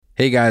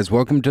Hey guys,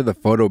 welcome to the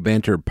Photo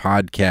Banter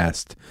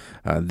podcast.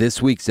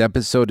 This week's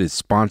episode is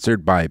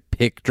sponsored by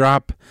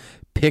PicDrop.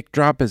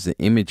 PicDrop is an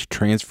image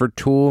transfer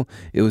tool.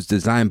 It was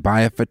designed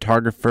by a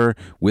photographer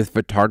with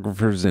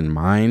photographers in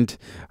mind.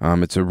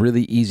 It's a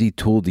really easy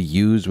tool to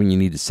use when you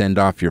need to send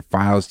off your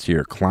files to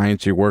your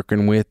clients you're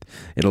working with.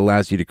 It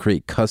allows you to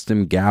create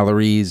custom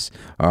galleries.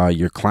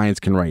 Your clients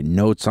can write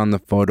notes on the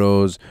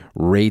photos,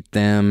 rate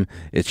them.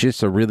 It's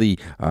just a really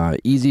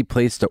easy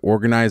place to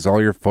organize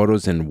all your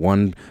photos in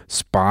one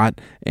spot,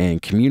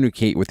 and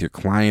communicate with your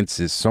clients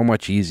is so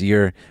much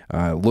easier.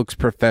 It looks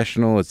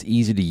professional. It's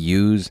easy to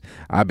use.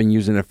 I've been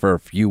using it for a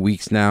few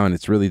weeks now, and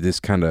it's really this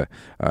kind of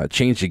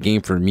changed the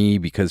game for me,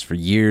 because for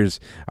years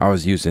I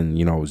was using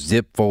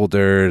zip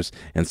folders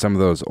and some of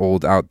those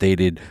old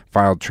outdated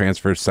file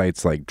transfer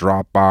sites like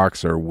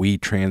Dropbox or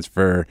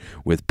WeTransfer.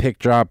 With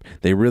PicDrop,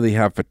 they really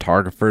have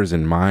photographers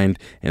in mind,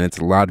 and it's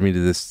allowed me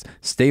to just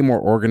stay more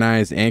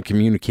organized and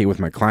communicate with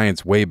my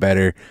clients way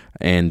better.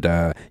 And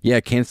I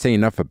can't say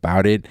enough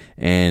about it.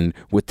 And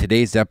with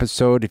today's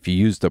episode, if you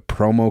use the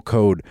promo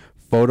code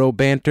Photo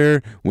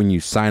Banter when you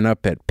sign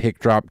up at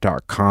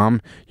PicDrop.com,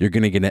 you're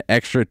going to get an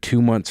extra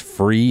 2 months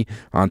free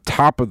on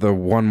top of the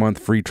 1 month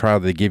free trial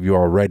they give you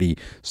already.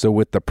 So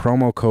with the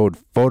promo code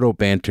Photo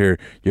Banter,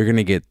 you're going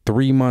to get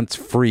 3 months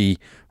free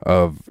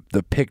of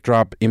the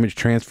PicDrop image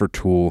transfer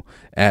tool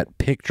at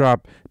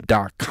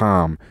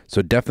PicDrop.com.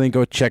 So definitely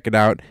go check it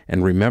out,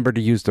 and remember to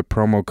use the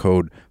promo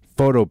code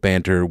Photo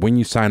Banter when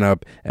you sign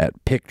up at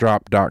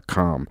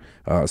PicDrop.com.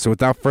 So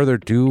without further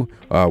ado,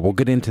 we'll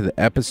get into the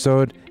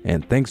episode,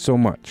 and thanks so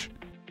much.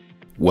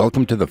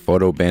 Welcome to the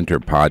Photo Banter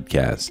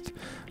podcast.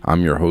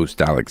 I'm your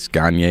host, Alex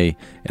Gagne,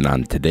 and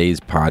on today's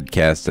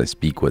podcast, I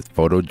speak with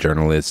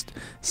photojournalist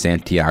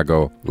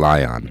Santiago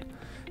Lyon.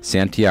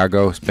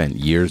 Santiago spent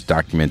years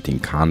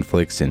documenting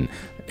conflicts in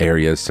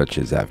areas such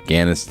as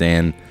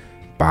Afghanistan,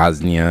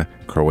 Bosnia,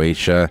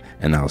 Croatia,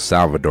 and El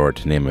Salvador,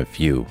 to name a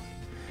few.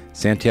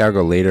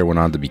 Santiago later went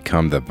on to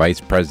become the vice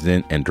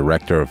president and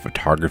director of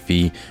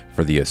photography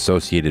for the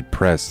Associated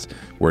Press,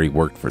 where he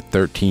worked for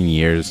 13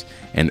 years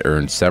and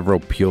earned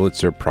several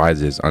Pulitzer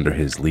Prizes under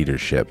his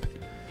leadership.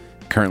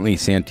 Currently,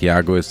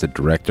 Santiago is the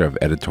director of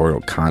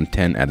editorial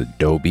content at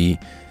Adobe,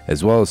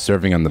 as well as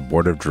serving on the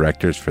board of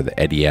directors for the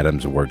Eddie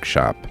Adams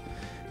Workshop.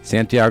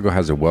 Santiago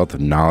has a wealth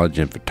of knowledge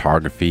in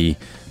photography,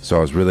 so I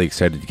was really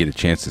excited to get a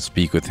chance to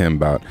speak with him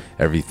about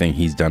everything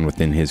he's done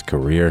within his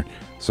career.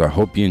 So I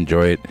hope you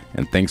enjoy it,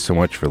 and thanks so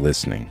much for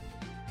listening.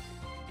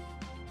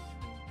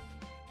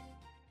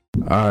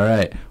 All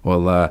right.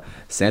 Well,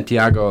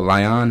 Santiago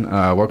Lyon,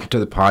 welcome to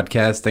the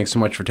podcast. Thanks so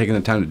much for taking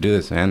the time to do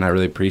this, man. I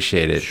really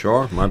appreciate it.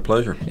 Sure, my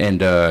pleasure. And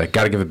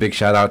got to give a big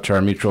shout out to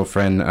our mutual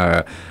friend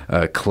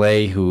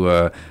Clay,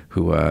 Clay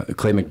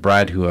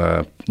McBride,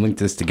 who linked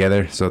this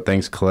together. So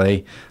thanks,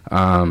 Clay.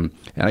 And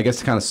I guess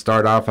to kind of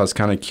start off, I was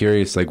kind of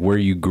curious, like where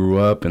you grew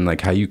up and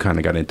like how you kind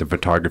of got into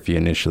photography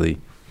initially.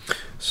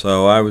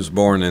 So I was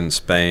born in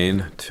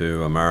Spain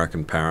to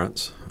American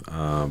parents,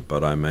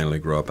 but I mainly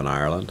grew up in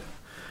Ireland.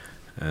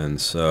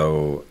 And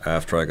so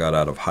after I got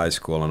out of high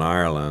school in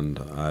Ireland,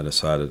 I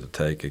decided to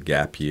take a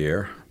gap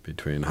year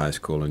between high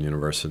school and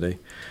university.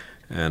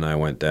 And I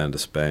went down to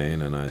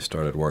Spain and I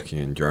started working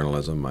in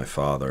journalism. My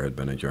father had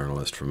been a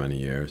journalist for many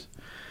years.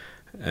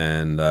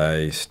 And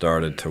I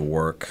started to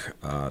work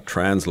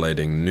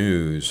translating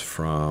news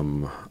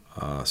from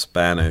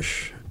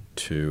Spanish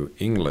to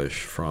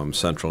English from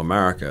Central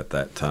America at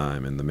that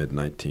time in the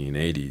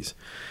mid-1980s.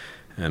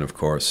 And of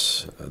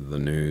course, the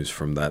news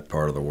from that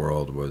part of the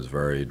world was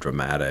very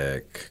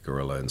dramatic,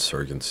 guerrilla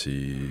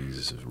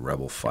insurgencies,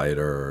 rebel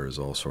fighters,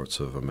 all sorts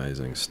of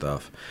amazing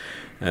stuff.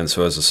 And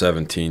so as a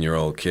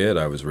 17-year-old kid,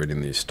 I was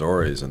reading these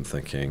stories and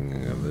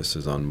thinking, this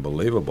is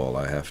unbelievable.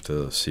 I have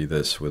to see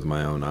this with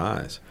my own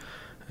eyes.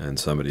 And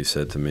somebody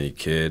said to me,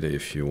 kid,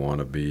 if you want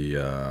to be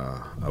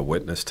a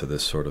witness to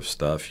this sort of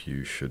stuff,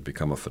 you should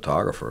become a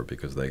photographer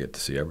because they get to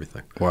see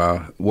everything.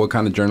 Wow. What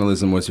kind of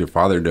journalism was your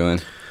father doing?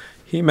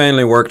 He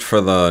mainly worked for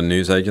the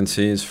news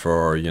agencies,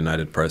 for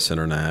United Press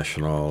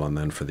International and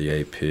then for the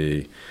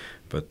AP.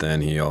 But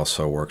then he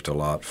also worked a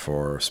lot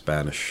for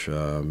Spanish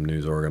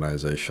news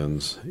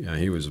organizations.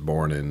 He was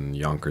born in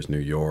Yonkers, New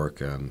York,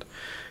 and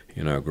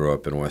grew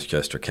up in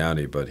Westchester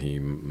County, but he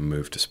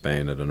moved to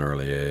Spain at an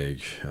early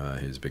age.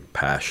 His big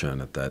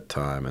passion at that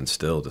time, and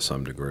still to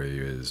some degree,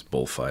 is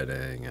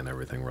bullfighting and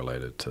everything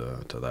related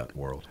to that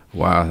world.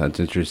 Wow, that's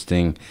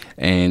interesting.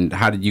 And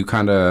how did you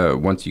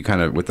once you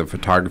with the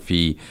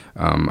photography,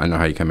 I know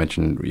how you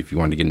mentioned if you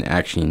wanted to get into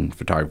action,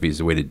 photography is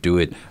the way to do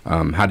it.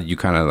 How did you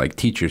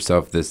teach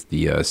yourself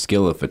the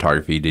skill of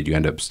photography? Did you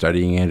end up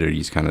studying it, or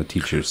you just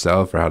teach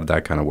yourself, or how did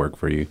that work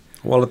for you?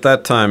 Well, at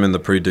that time in the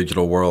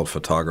pre-digital world,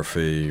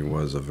 photography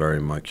was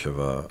very much of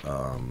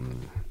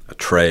a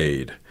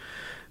trade.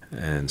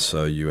 And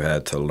so you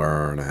had to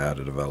learn how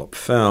to develop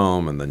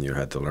film, and then you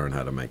had to learn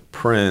how to make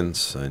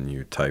prints, and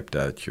you typed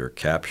out your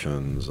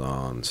captions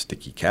on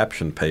sticky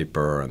caption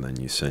paper, and then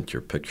you sent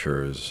your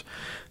pictures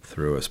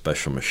through a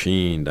special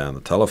machine down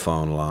the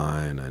telephone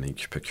line, and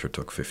each picture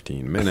took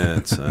 15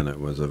 minutes, and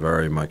it was a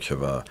very much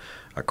of a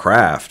a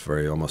craft,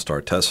 very almost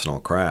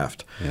artisanal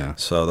craft. Yeah.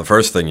 So the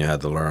first thing you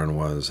had to learn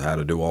was how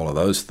to do all of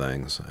those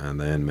things, and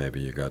then maybe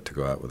you got to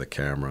go out with a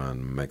camera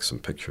and make some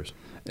pictures.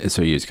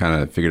 So you just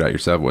kind of figured out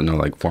yourself with no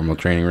like formal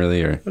training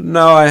really, or?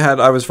 No,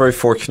 I was very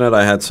fortunate.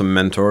 I had some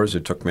mentors who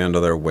took me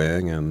under their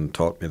wing and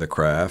taught me the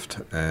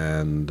craft.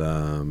 And,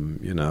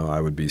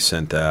 I would be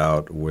sent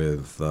out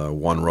with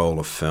one roll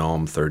of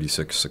film,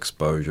 36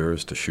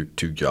 exposures to shoot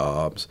 2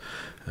 jobs.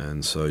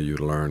 And so you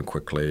learn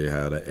quickly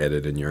how to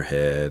edit in your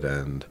head.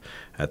 And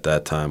at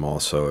that time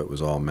also it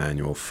was all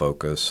manual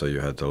focus, so you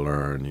had to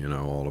learn,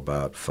 all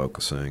about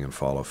focusing and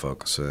follow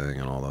focusing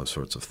and all those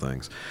sorts of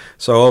things.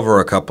 So over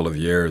a couple of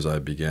years I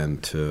began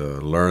to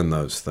learn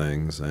those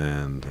things,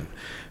 and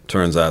it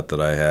turns out that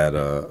I had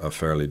a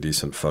fairly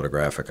decent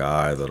photographic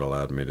eye that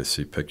allowed me to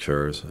see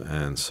pictures.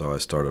 And so I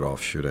started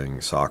off shooting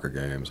soccer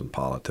games and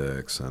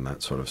politics and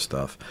that sort of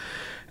stuff.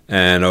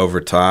 And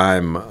over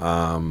time,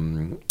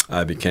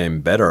 I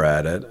became better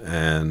at it,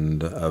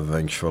 and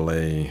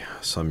eventually,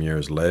 some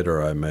years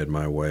later, I made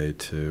my way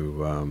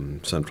to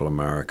Central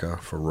America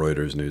for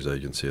Reuters news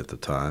agency at the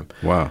time.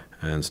 Wow.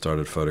 And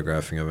started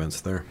photographing events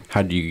there.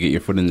 How did you get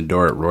your foot in the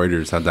door at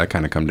Reuters? How'd that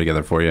kind of come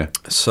together for you?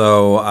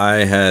 So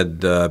I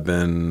had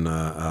been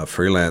a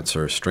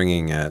freelancer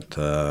stringing at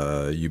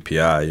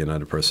UPI,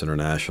 United Press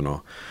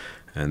International.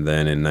 And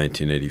then in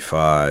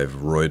 1985,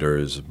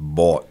 Reuters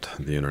bought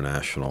the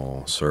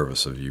international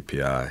service of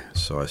UPI.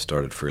 So I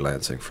started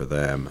freelancing for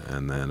them,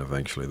 and then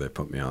eventually they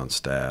put me on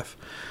staff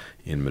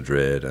in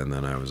Madrid, and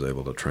then I was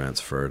able to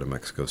transfer to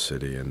Mexico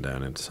City and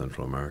down into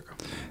Central America.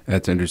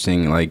 That's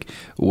interesting. Like,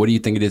 what do you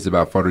think it is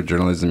about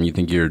photojournalism you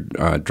think you're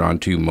drawn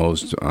to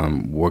most?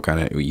 What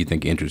kind of you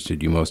think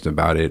interested you most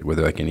about it? Were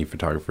there like any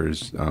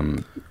photographers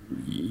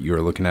you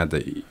were looking at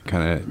that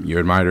kind of you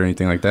admired or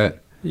anything like that?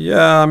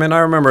 Yeah, I mean, I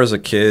remember as a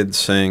kid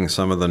seeing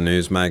some of the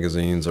news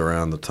magazines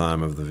around the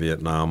time of the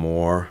Vietnam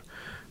War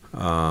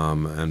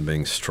and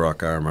being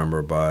struck, I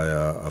remember, by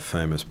a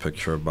famous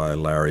picture by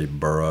Larry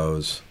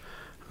Burroughs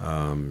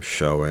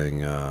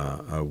showing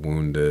a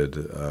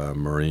wounded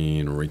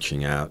Marine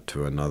reaching out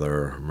to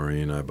another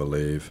Marine, I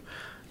believe.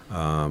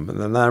 And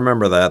then I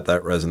remember that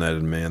resonated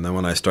with me. And then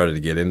when I started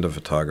to get into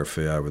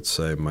photography, I would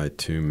say my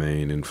 2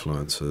 main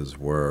influences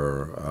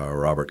were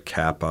Robert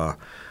Capa,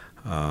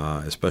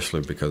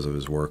 especially because of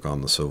his work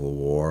on the Civil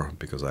War,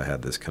 because I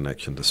had this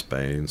connection to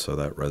Spain, so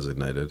that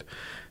resonated.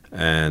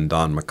 And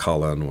Don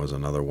McCullen was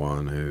another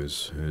one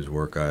whose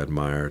work I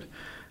admired.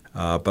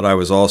 But I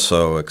was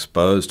also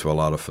exposed to a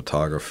lot of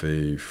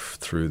photography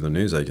through the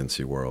news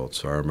agency world.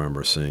 So I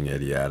remember seeing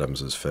Eddie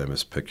Adams's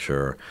famous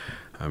picture.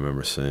 I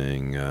remember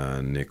seeing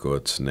Nick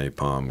Ut's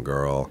Napalm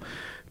Girl.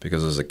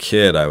 Because as a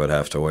kid, I would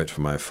have to wait for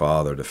my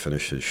father to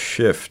finish his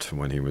shift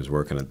when he was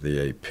working at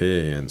the AP,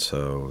 and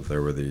so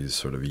there were these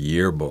sort of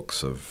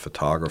yearbooks of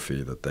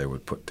photography that they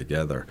would put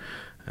together,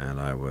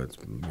 and I would,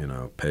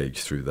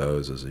 page through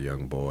those as a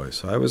young boy.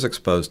 So I was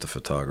exposed to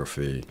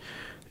photography,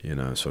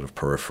 sort of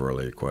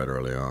peripherally quite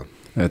early on.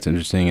 That's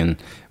interesting. And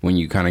when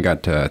you kind of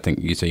got to, I think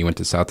you said you went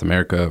to South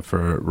America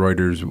for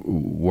Reuters,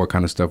 what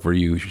kind of stuff were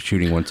you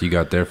shooting once you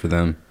got there for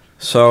them?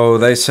 So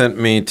they sent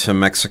me to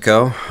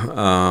Mexico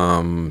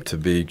to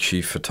be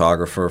chief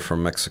photographer for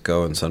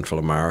Mexico and Central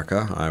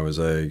America. I was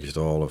aged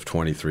all of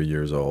 23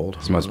 years old.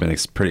 This must have been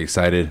pretty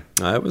excited.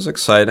 It was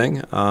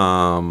exciting.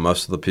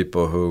 Most of the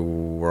people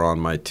who were on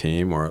my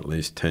team were at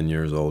least 10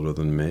 years older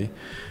than me.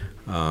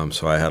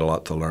 So I had a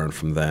lot to learn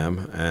from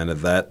them. And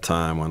at that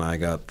time, when I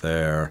got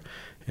there,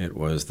 it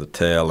was the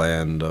tail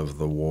end of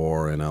the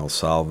war in El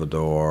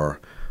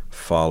Salvador,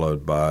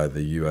 followed by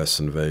the U.S.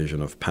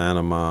 invasion of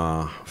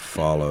Panama,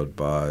 followed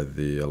by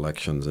the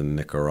elections in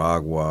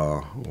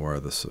Nicaragua,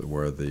 where the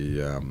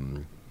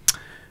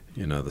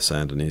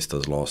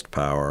Sandinistas lost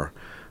power,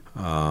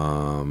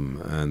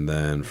 and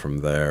then from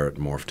there it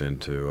morphed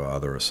into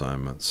other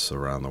assignments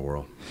around the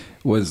world.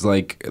 Was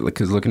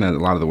because looking at a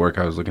lot of the work,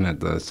 I was looking at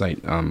the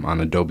site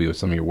on Adobe with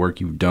some of your work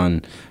you've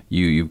done.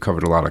 You've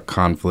covered a lot of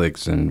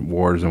conflicts and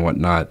wars and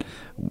whatnot.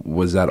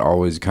 Was that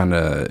always kind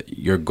of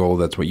your goal?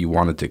 That's what you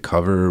wanted to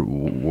cover?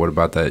 What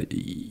about that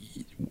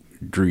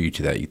drew you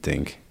to that, you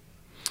think?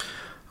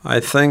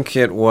 I think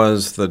it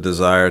was the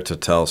desire to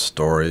tell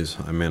stories.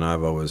 I mean,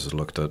 I've always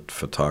looked at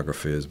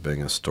photography as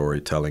being a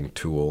storytelling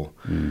tool,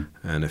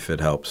 and if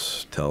it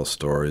helps tell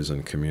stories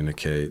and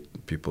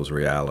communicate people's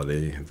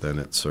reality, then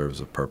it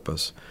serves a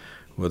purpose.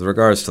 With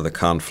regards to the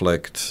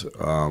conflict,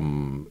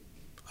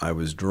 I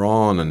was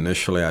drawn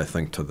initially, I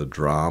think, to the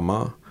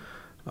drama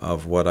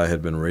of what I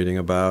had been reading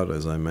about,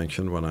 as I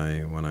mentioned, when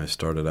I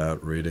started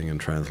out reading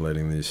and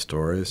translating these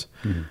stories.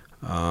 Mm-hmm.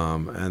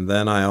 And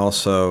then I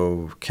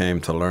also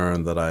came to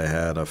learn that I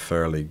had a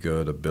fairly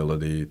good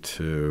ability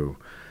to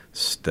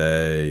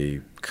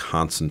stay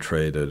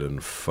concentrated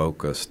and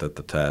focused at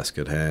the task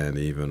at hand,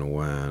 even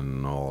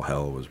when all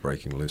hell was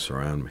breaking loose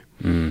around me.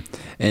 Mm.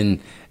 And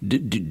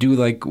do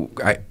like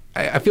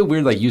I feel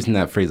weird like using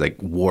that phrase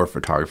like war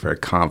photographer,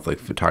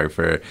 conflict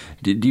photographer.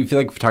 Do you feel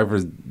like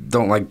photographers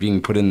don't like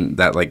being put in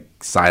that like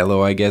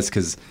silo, I guess?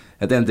 Because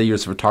at the end of the day, you're a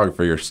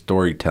photographer, you're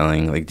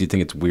storytelling. Like, do you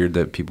think it's weird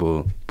that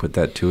people put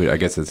that to it? I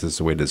guess that's just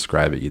a way to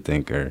describe it, you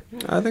think, or?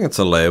 I think it's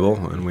a label,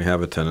 and we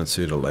have a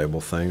tendency to label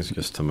things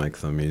just to make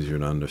them easier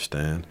to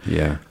understand.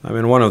 Yeah. I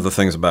mean, one of the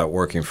things about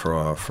working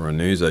for a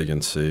news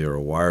agency or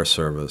a wire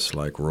service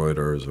like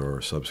Reuters, or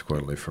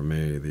subsequently for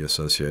me, the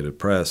Associated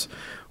Press,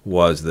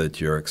 was that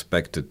you're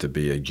expected to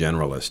be a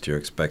generalist. You're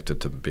expected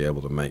to be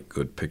able to make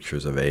good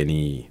pictures of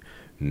any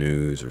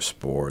news or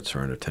sports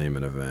or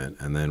entertainment event.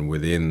 And then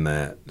within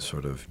that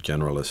sort of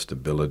generalist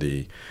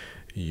ability,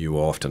 you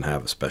often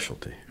have a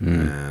specialty.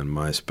 And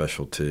my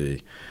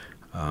specialty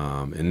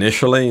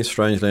initially,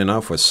 strangely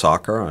enough, was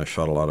soccer. I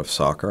shot a lot of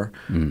soccer,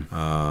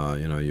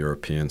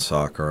 European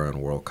soccer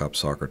and World Cup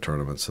soccer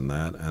tournaments and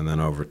that. And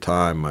then over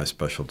time, my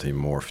specialty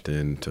morphed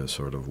into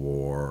sort of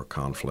war,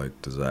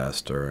 conflict,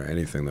 disaster,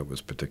 anything that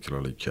was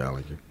particularly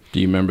challenging. Do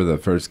you remember the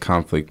first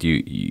conflict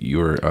you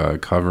were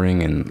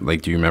covering, and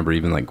like, do you remember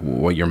even like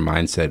what your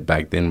mindset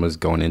back then was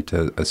going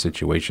into a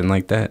situation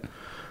like that?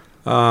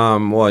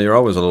 Well, you're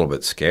always a little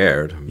bit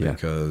scared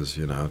because,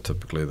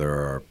 typically there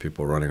are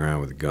people running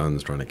around with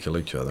guns trying to kill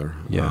each other.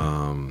 Yeah.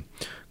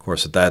 Of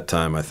course, at that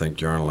time, I think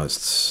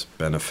journalists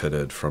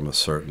benefited from a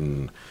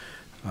certain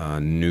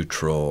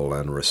neutral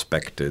and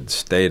respected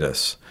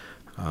status.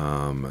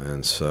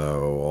 And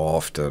so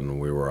often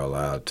we were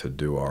allowed to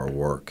do our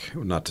work.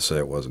 Not to say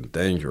it wasn't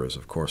dangerous,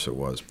 of course it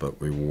was,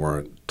 but we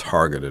weren't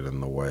targeted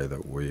in the way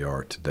that we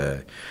are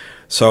today.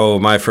 So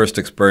my first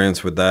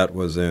experience with that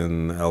was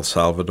in El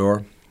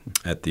Salvador.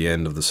 At the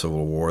end of the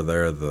Civil War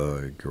there,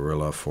 the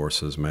guerrilla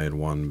forces made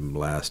one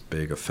last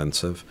big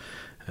offensive,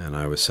 and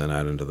I was sent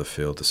out into the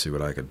field to see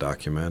what I could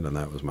document, and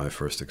that was my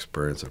first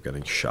experience of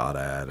getting shot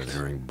at and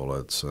hearing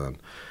bullets and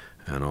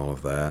all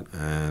of that.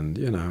 And,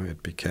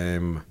 it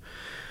became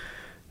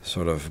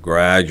sort of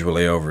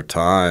gradually over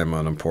time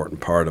an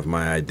important part of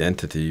my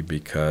identity,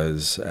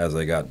 because as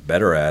I got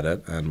better at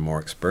it and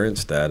more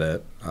experienced at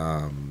it,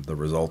 the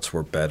results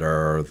were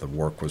better, the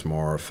work was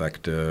more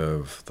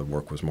effective, the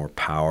work was more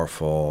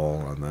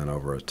powerful, and then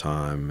over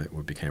time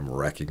it became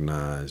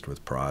recognized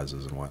with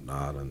prizes and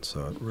whatnot, and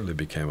so it really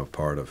became a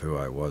part of who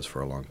I was for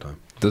a long time.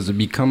 Does it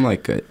become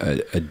like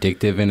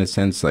addictive in a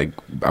sense? Like,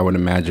 I would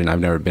imagine,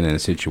 I've never been in a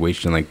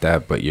situation like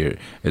that, but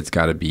it's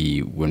got to be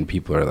when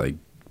people are like,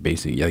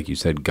 basically, like you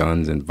said,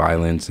 guns and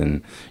violence,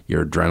 and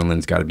your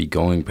adrenaline's got to be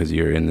going because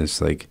you're in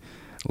this like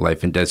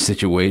life and death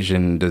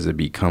situation. Does it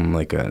become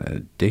like an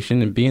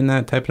addiction to be in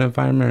that type of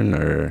environment,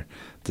 or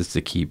just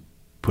to keep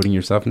putting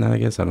yourself in that? I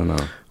guess I don't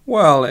know.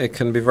 Well, it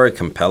can be very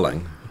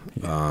compelling.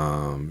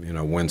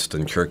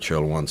 Winston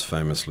Churchill once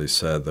famously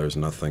said, "There's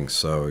nothing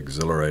so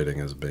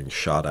exhilarating as being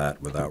shot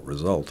at without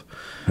result."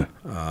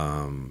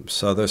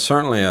 So there's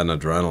certainly an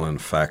adrenaline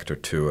factor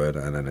to it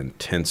and an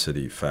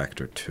intensity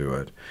factor to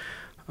it,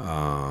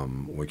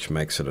 which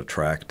makes it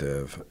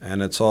attractive.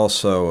 And it's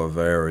also a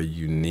very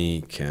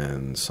unique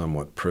and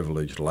somewhat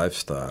privileged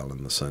lifestyle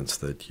in the sense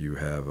that you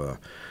have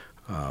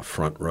a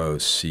front row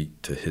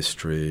seat to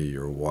history.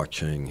 You're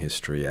watching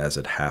history as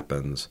it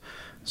happens.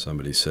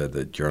 Somebody said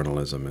that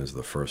journalism is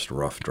the first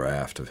rough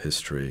draft of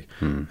history.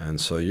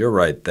 And so you're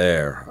right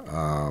there.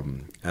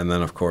 And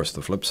then, of course,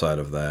 the flip side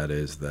of that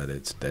is that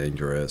it's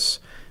dangerous,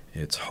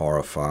 it's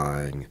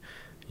horrifying.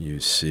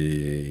 You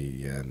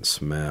see and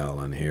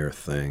smell and hear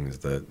things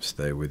that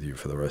stay with you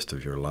for the rest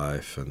of your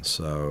life. And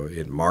so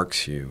it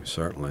marks you,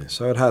 certainly.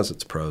 So it has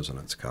its pros and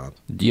its cons.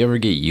 Do you ever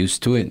get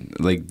used to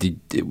it? Like,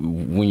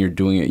 when you're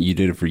doing it, you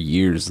did it for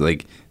years.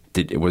 Like,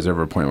 was there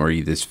ever a point where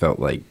you just felt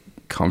like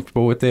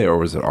comfortable with it, or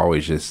was it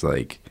always just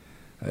like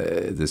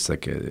this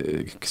like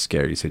a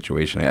scary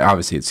situation?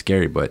 Obviously, it's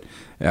scary, but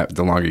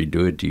the longer you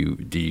do it,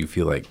 do you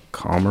feel like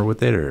calmer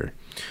with it, or?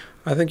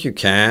 I think you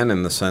can,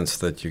 in the sense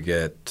that you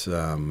get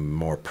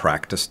more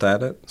practiced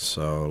at it.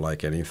 So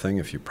like anything,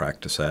 if you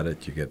practice at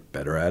it, you get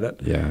better at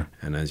it. Yeah.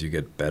 And as you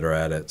get better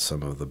at it,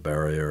 some of the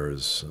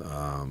barriers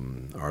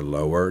are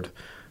lowered.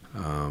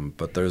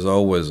 But there's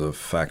always a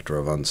factor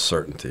of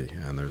uncertainty,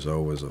 and there's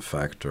always a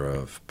factor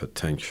of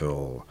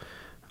potential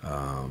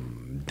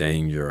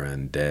danger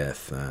and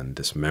death and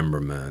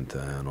dismemberment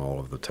and all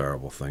of the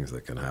terrible things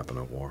that can happen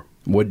at war.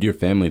 What did your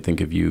family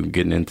think of you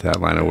getting into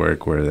that line of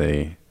work? Were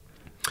they...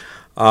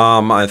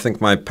 I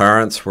think my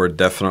parents were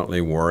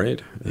definitely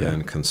worried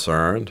and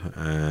concerned,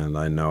 and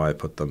I know I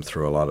put them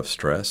through a lot of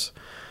stress.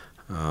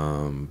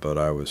 But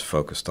I was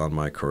focused on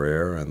my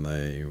career, and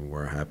they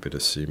were happy to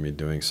see me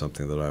doing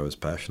something that I was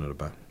passionate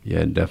about.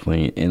 Yeah,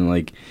 definitely. And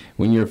like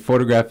when you're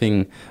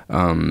photographing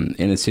in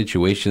a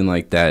situation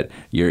like that,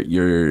 you're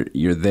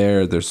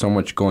there. There's so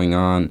much going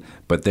on,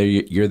 but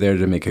you're there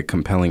to make a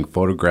compelling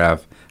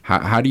photograph.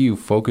 How do you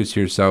focus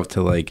yourself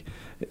to like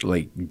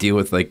deal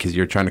with, like, because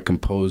you're trying to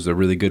compose a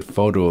really good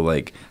photo?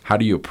 Like, how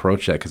do you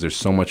approach that? Because there's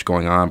so much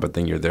going on, but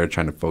then you're there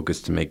trying to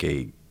focus to make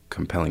a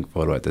compelling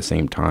photo at the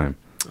same time.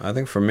 I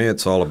think for me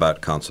it's all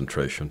about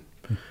concentration,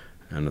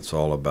 and it's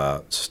all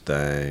about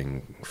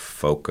staying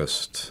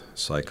focused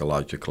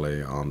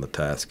psychologically on the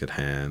task at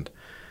hand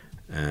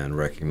and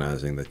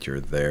recognizing that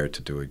you're there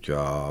to do a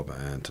job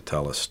and to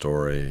tell a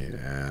story,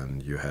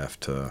 and you have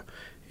to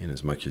in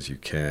as much as you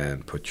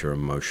can, put your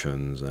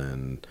emotions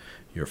and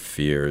your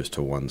fears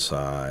to one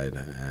side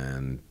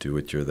and do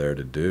what you're there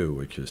to do,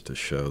 which is to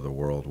show the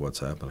world what's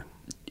happening.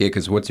 Yeah,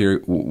 because what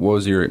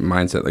was your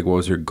mindset? Like, what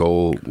was your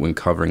goal when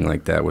covering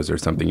like that? Was there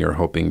something you're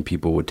hoping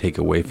people would take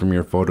away from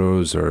your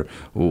photos, or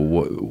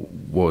what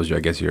was your,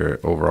 I guess, your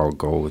overall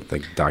goal with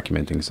like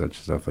documenting such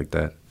stuff like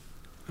that?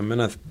 I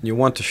mean, you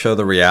want to show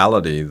the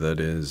reality that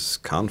is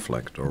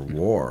conflict or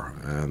war,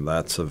 and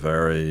that's a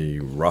very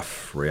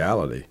rough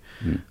reality.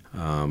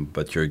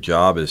 But your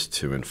job is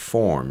to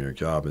inform. Your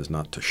job is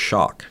not to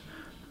shock.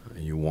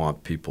 You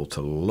want people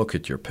to look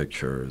at your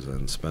pictures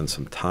and spend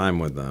some time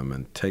with them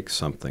and take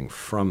something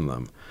from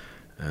them.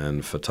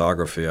 And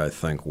photography, I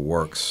think,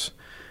 works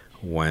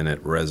when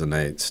it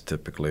resonates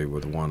typically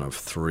with one of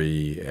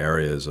three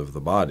areas of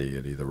the body.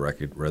 It either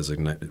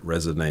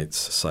resonates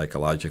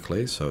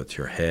psychologically, so it's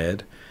your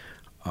head,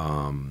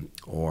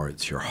 or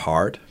it's your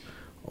heart,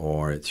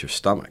 or it's your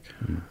stomach.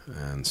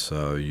 And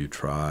so you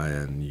try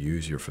and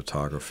use your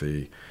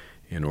photography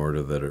in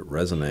order that it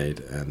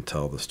resonate and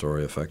tell the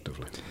story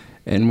effectively.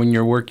 And when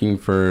you're working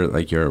for,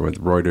 like, you're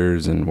with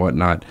Reuters and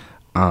whatnot,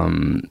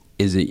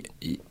 is it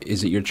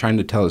you're trying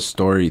to tell a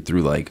story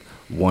through like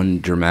one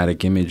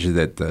dramatic image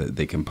that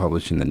they can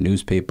publish in the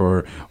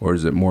newspaper, or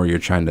is it more you're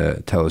trying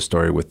to tell a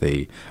story with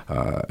a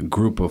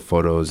group of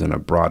photos in a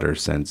broader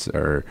sense?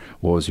 Or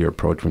what was your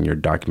approach when you're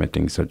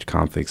documenting such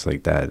conflicts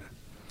like that?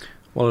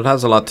 Well, it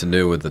has a lot to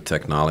do with the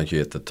technology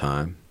at the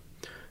time.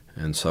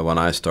 And so when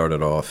I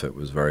started off, it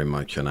was very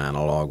much an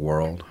analog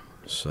world.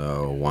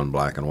 So one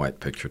black and white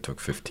picture took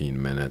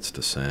 15 minutes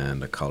to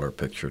send. A color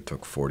picture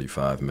took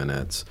 45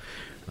 minutes.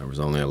 There was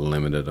only a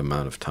limited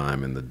amount of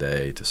time in the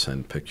day to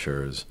send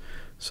pictures.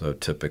 So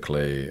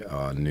typically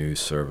a news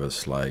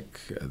service like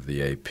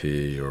the AP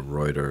or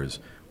Reuters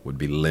would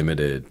be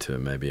limited to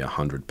maybe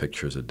 100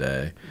 pictures a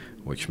day,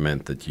 which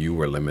meant that you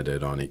were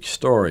limited on each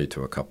story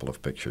to a couple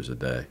of pictures a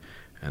day.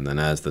 And then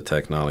as the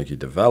technology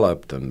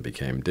developed and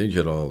became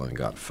digital and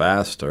got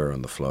faster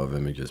and the flow of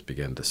images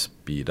began to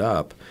speed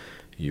up,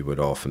 you would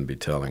often be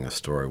telling a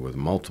story with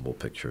multiple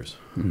pictures.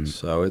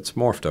 So it's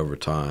morphed over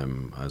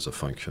time as a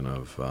function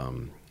of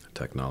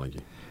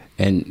technology.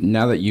 And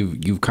now that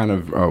you've kind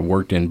of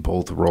worked in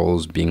both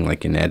roles, being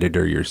like an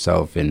editor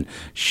yourself and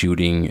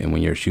shooting, and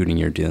when you're shooting,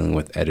 you're dealing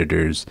with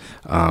editors.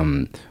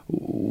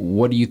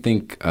 What do you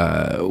think?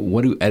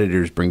 What do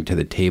editors bring to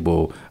the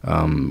table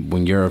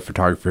when you're a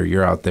photographer?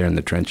 You're out there in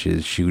the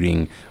trenches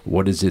shooting.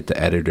 What is it the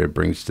editor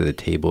brings to the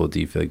table? Do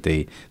you feel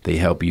like they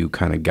help you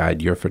kind of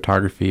guide your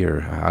photography,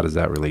 or how does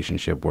that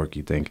relationship work,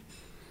 you think?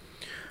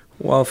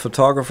 Well,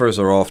 photographers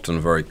are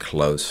often very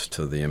close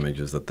to the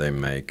images that they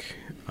make.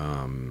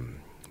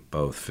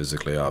 Both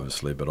physically,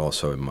 obviously, but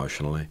also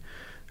emotionally.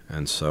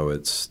 And so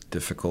it's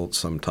difficult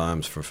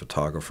sometimes for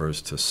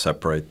photographers to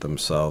separate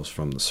themselves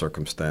from the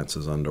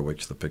circumstances under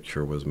which the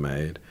picture was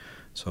made.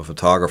 So a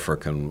photographer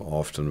can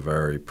often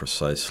very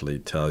precisely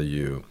tell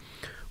you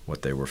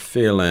what they were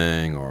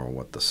feeling, or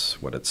what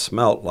it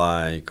smelt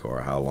like,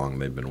 or how long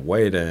they'd been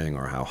waiting,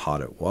 or how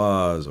hot it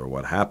was, or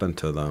what happened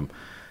to them.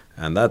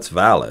 And that's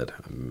valid.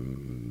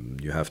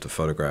 You have to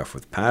photograph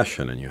with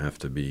passion, and you have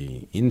to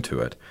be into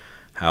it.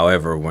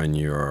 However, when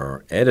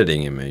you're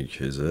editing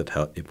images, it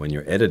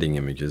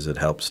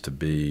helps to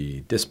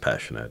be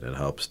dispassionate. It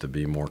helps to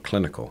be more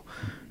clinical.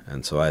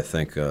 And so I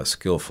think a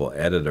skillful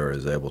editor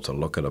is able to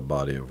look at a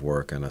body of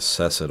work and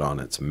assess it on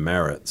its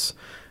merits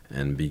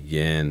and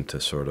begin to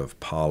sort of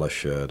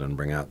polish it and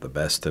bring out the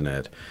best in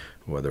it,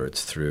 whether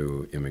it's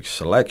through image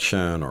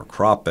selection or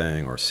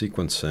cropping or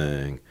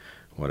sequencing,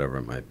 whatever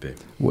it might be.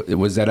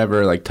 Was that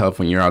ever like tough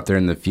when you're out there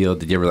in the field?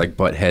 Did you ever like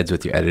butt heads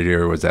with your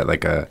editor, or was it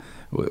like a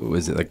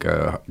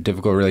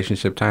difficult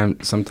relationship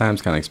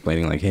sometimes, kind of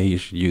explaining like, hey, you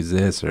should use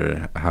this,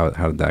 or how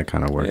did that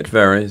kind of work? It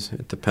varies.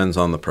 It depends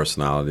on the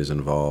personalities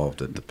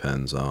involved. It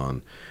depends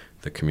on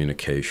the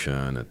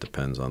communication. It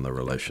depends on the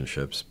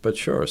relationships. But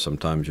sure,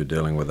 sometimes you're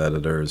dealing with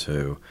editors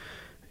who,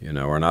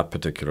 are not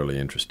particularly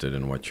interested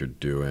in what you're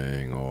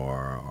doing,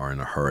 or are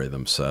in a hurry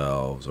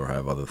themselves, or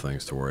have other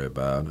things to worry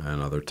about.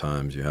 And other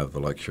times you have the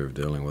luxury of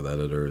dealing with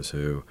editors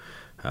who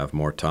have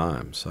more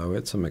time. So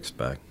it's a mixed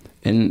bag.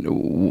 And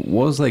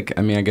what was like,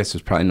 I mean, I guess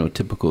there's probably no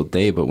typical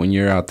day, but when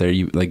you're out there,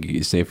 you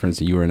say, for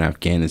instance, you were in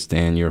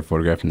Afghanistan, you were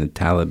photographing the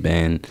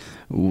Taliban,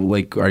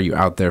 like, are you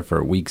out there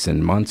for weeks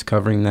and months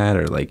covering that?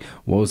 Or like,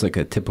 what was like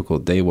a typical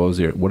day? What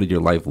did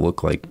your life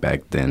look like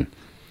back then?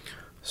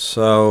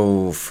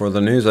 So for the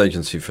news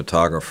agency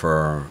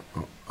photographer,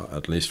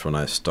 at least when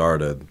I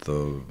started,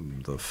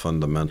 the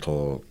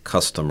fundamental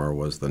customer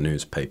was the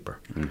newspaper.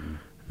 Mm-hmm.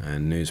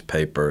 And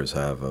newspapers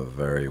have a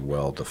very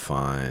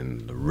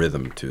well-defined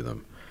rhythm to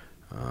them.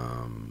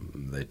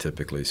 They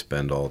typically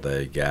spend all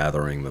day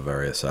gathering the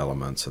various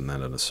elements, and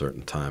then at a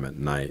certain time at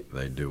night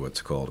they do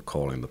what's called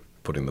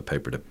putting the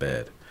paper to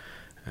bed.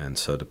 And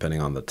so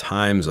depending on the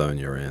time zone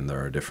you're in,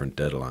 there are different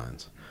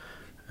deadlines.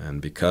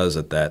 And because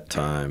at that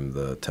time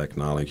the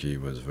technology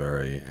was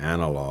very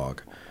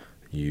analog,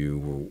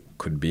 you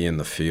could be in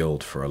the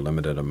field for a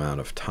limited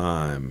amount of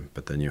time,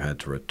 but then you had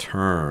to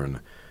return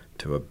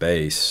to a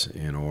base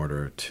in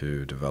order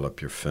to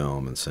develop your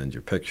film and send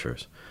your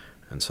pictures.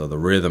 And so the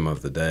rhythm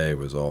of the day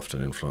was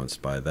often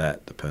influenced by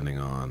that, depending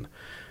on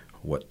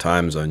what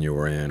time zone you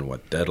were in,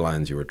 what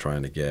deadlines you were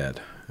trying to get.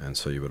 And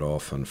so you would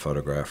often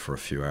photograph for a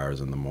few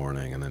hours in the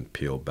morning and then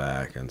peel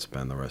back and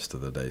spend the rest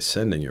of the day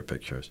sending your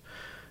pictures.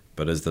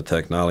 But as the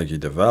technology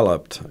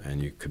developed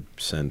and you could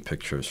send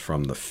pictures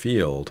from the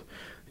field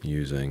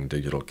using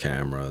digital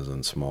cameras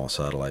and small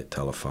satellite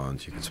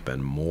telephones, you could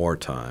spend more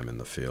time in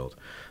the field.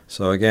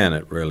 So again,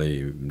 it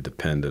really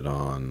depended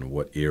on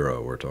what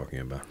era we're talking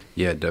about.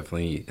 Yeah,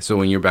 definitely. So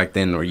when you're back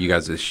then, or you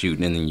guys are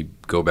shooting and then you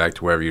go back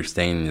to wherever you're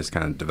staying and just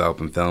kind of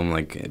develop and film,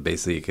 like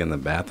basically in the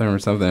bathroom or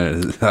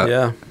something?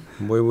 Yeah,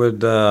 we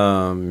would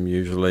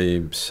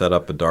usually set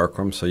up a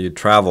darkroom. So you'd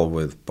travel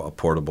with a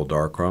portable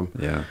darkroom.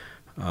 Yeah.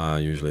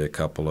 Usually a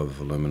couple of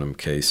aluminum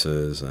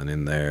cases, and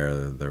in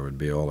there would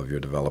be all of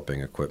your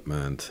developing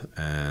equipment,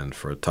 and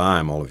for a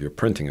time all of your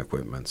printing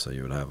equipment. So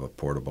you would have a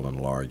portable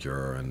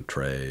enlarger and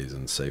trays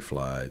and safe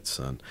lights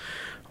and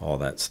all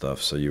that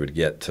stuff. So you would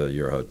get to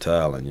your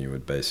hotel and you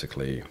would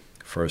basically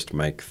first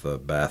make the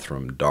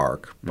bathroom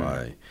dark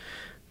by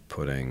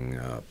putting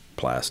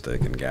plastic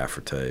and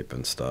gaffer tape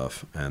and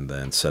stuff, and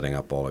then setting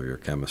up all of your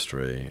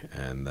chemistry,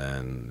 and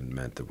then it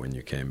meant that when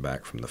you came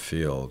back from the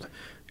field,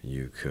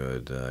 you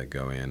could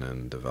go in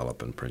and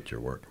develop and print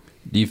your work.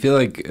 Do you feel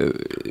like,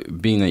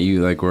 being that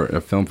you like were a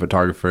film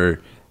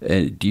photographer,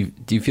 do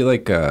you feel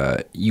like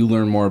you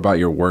learn more about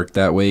your work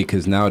that way?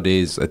 Because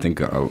nowadays, I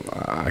think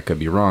I could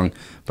be wrong,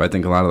 but I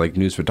think a lot of like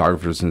news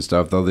photographers and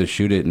stuff, they'll just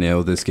shoot it and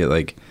they'll just get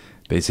like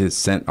basically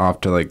sent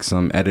off to like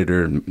some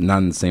editor, not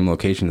in the same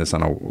location, that's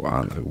on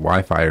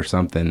Wi-Fi or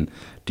something.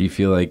 Do you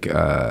feel like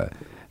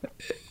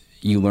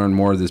you learn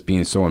more of this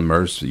being so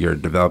immersed? You're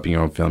developing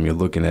your own film, you're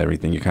looking at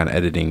everything, you're kind of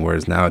editing,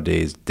 whereas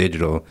nowadays,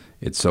 digital,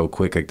 it's so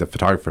quick, like the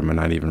photographer might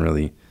not even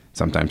really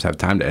sometimes have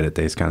time to edit.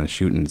 They just kind of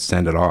shoot and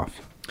send it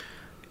off.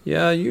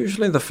 Yeah,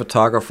 usually the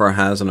photographer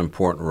has an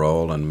important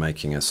role in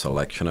making a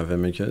selection of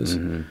images.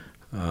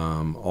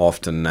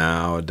 Often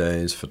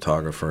nowadays,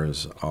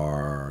 photographers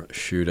are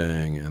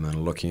shooting and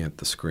then looking at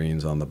the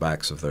screens on the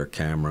backs of their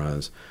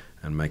cameras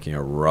and making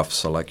a rough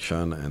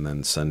selection and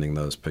then sending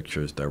those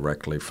pictures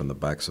directly from the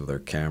backs of their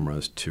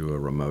cameras to a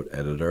remote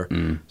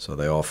editor. So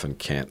they often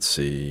can't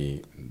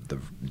see the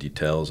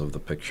details of the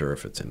picture,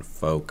 if it's in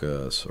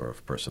focus or if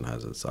a person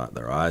has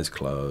their eyes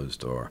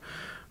closed or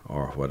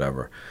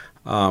whatever.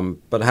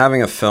 But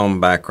having a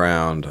film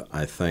background,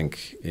 I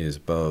think, is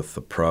both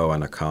a pro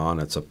and a con.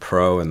 It's a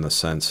pro in the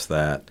sense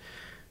that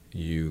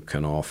you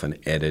can often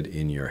edit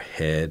in your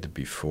head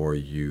before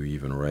you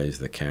even raise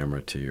the camera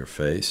to your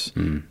face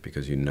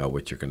because you know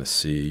what you're going to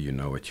see, you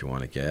know what you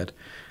want to get.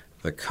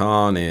 The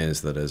con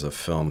is that as a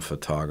film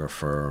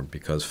photographer,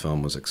 because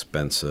film was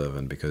expensive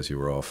and because you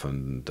were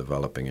often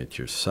developing it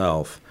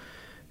yourself,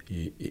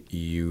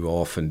 you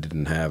often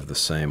didn't have the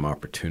same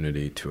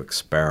opportunity to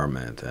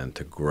experiment and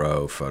to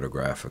grow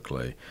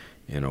photographically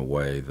in a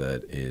way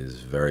that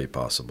is very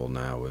possible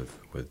now with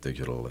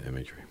digital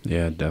imagery.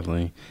 Yeah,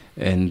 definitely.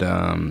 And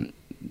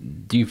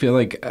do you feel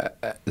like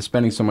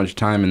spending so much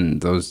time in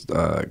those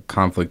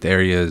conflict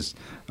areas,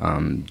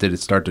 did it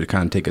start to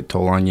kind of take a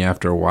toll on you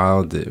after a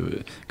while?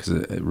 Because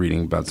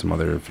reading about some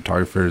other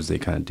photographers, they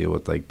kind of deal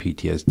with like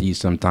PTSD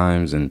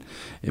sometimes, and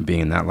being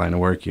in that line of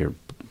work, you're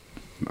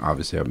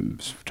obviously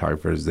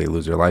photographers, they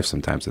lose their life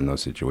sometimes in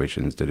those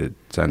situations. Did it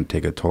kind of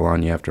take a toll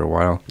on you after a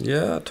while?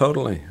 Yeah,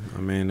 totally.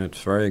 I mean,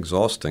 it's very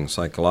exhausting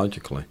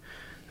psychologically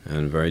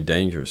and very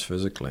dangerous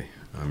physically.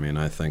 I mean,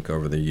 I think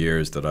over the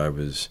years that I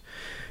was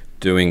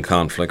doing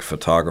conflict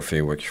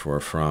photography, which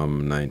were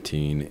from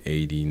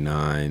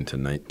 1989 to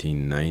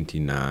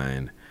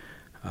 1999,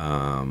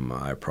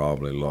 I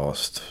probably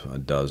lost a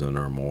dozen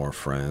or more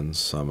friends.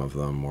 Some of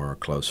them were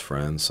close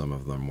friends, some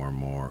of them were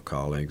more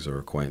colleagues or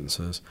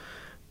acquaintances.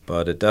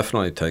 But it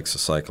definitely takes a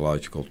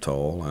psychological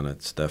toll, and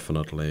it's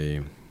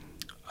definitely,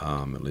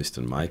 at least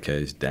in my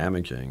case,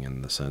 damaging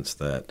in the sense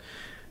that,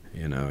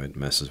 you know, it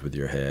messes with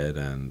your head,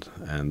 and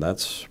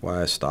that's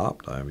why I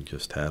stopped. I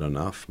just had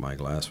enough. My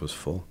glass was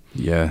full.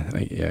 Yeah,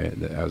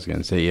 I was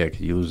gonna say, 'cause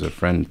you lose a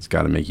friend, it's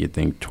got to make you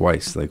think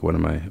twice. Like, what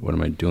am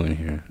I doing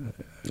here?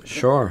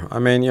 Sure. I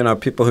mean, you know,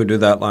 people who do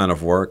that line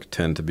of work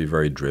tend to be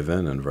very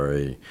driven and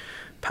very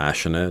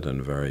passionate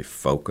and very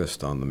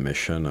focused on the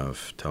mission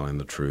of telling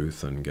the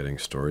truth and getting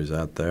stories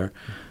out there,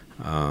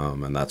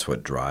 and that's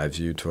what drives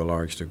you to a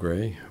large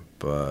degree.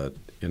 But,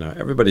 you know,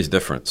 everybody's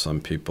different. Some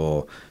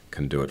people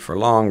can do it for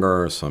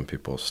longer, some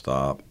people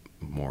stop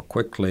more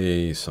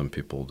quickly, some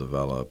people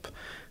develop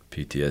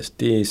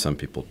PTSD, some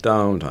people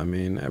don't. I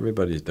mean,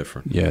 everybody's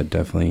different. Yeah,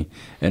 definitely.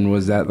 And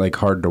was that like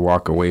hard to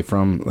walk away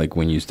from? Like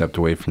when you stepped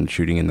away from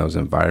shooting in those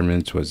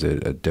environments, was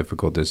it a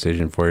difficult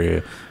decision for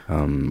you?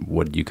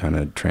 What did you kind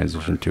of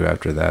transition to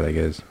after that, I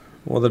guess?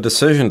 Well, the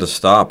decision to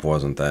stop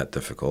wasn't that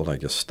difficult. I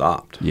just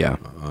stopped. Yeah.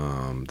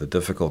 The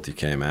difficulty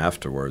came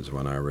afterwards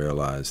when I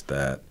realized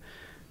that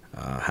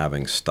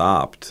having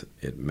stopped,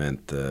 it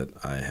meant that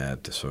I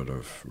had to sort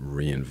of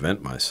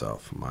reinvent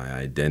myself. My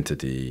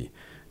identity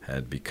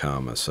had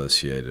become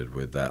associated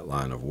with that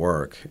line of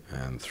work,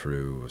 and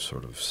through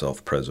sort of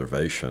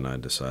self-preservation, I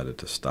decided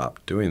to stop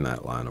doing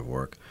that line of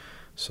work.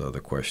 So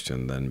the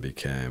question then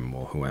became,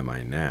 well, who am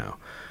I now?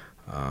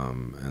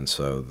 And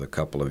so the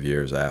couple of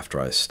years after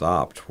I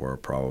stopped were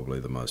probably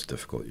the most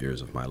difficult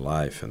years of my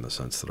life, in the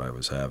sense that I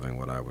was having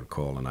what I would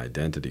call an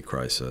identity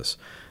crisis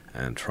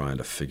and trying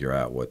to figure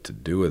out what to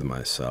do with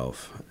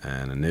myself.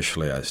 And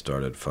initially I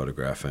started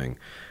photographing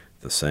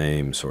the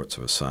same sorts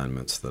of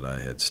assignments that I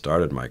had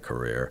started my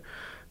career,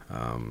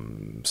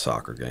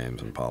 soccer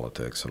games and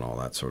politics and all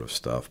that sort of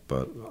stuff.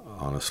 But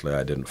honestly,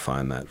 I didn't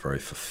find that very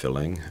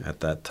fulfilling at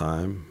that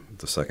time,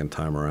 the second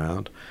time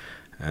around.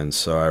 And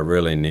so I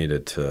really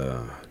needed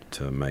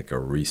to make a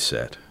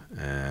reset.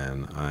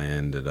 And I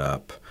ended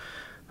up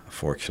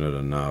fortunate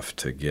enough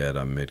to get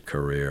a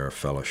mid-career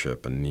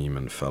fellowship, a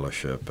Nieman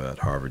Fellowship at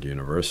Harvard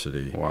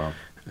University. Wow.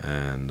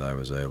 And I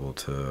was able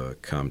to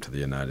come to the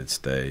United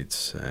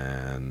States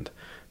and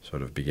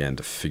sort of began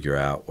to figure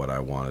out what I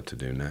wanted to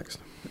do next.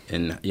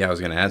 And yeah, I was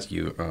going to ask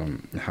you,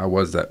 how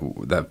was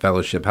that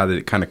fellowship? How did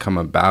it kind of come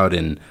about?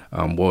 And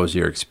what was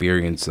your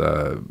experience,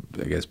 I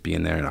guess,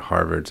 being there at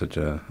Harvard, such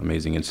an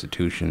amazing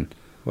institution?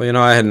 Well,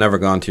 I had never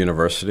gone to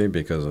university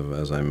because of,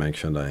 as I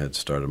mentioned, I had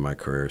started my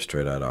career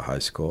straight out of high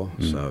school.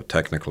 Mm. So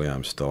technically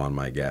I'm still on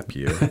my gap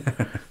year.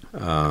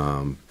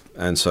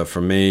 And so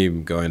for me,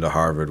 going to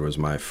Harvard was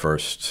my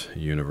first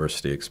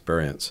university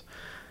experience.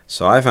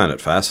 So I found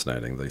it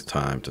fascinating, the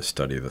time to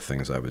study the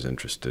things I was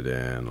interested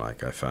in.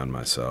 Like I found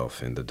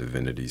myself in the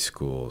divinity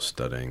school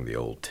studying the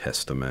Old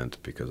Testament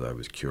because I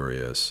was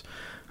curious.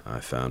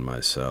 I found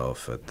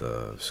myself at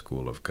the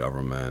School of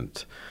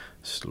Government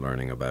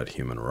learning about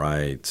human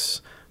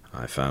rights.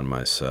 I found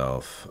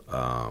myself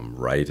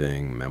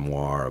writing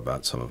memoir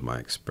about some of my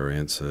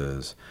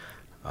experiences.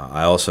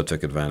 I also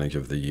took advantage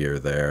of the year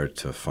there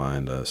to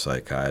find a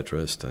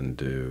psychiatrist and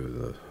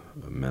do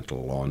the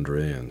mental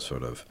laundry and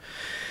sort of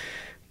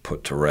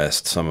put to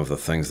rest some of the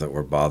things that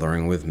were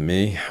bothering with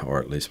me, or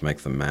at least make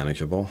them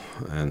manageable.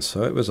 And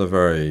so it was a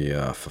very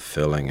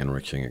fulfilling,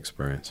 enriching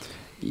experience.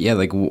 Yeah,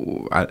 like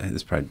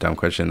it's probably a dumb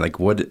question. Like,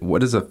 what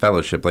is a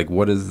fellowship? Like,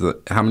 what is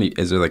how many?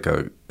 Is it like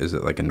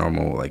a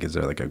normal? Like, is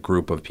there like a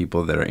group of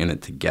people that are in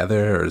it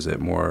together, or is it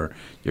more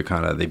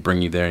they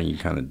bring you there and you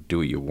kind of do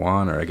what you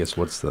want, or I guess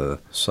what's the?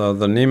 So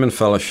the Nieman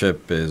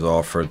Fellowship is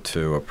offered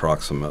to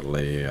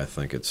approximately, I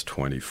think it's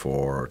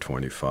 24 or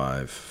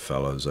 25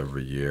 fellows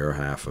every year.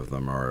 Half of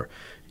them are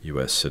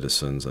U.S.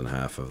 citizens and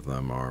half of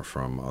them are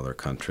from other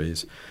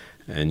countries.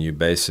 And you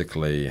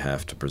basically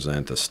have to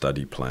present a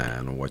study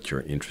plan, what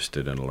you're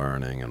interested in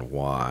learning and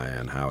why,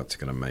 and how it's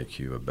going to make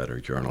you a better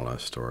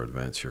journalist or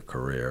advance your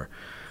career.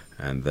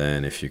 And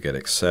then if you get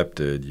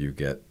accepted, you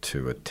get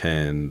to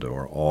attend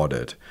or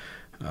audit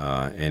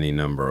any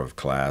number of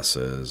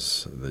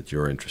classes that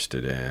you're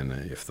interested in,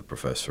 if the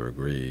professor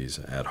agrees,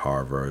 at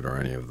Harvard or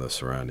any of the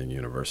surrounding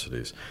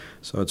universities.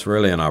 So it's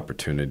really an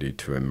opportunity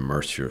to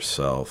immerse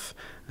yourself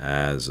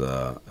as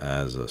a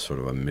sort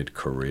of a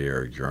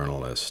mid-career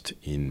journalist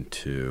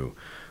into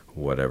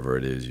whatever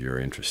it is you're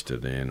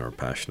interested in or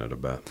passionate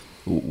about.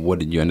 What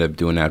did you end up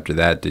doing after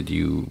that? Did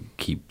you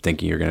keep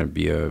thinking you're going to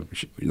be a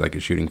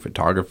shooting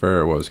photographer,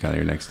 or what was kind of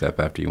your next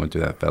step after you went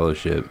through that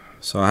fellowship?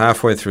 So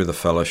halfway through the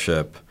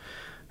fellowship,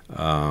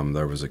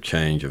 there was a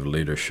change of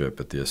leadership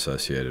at the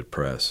Associated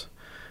Press.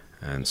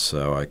 And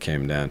so I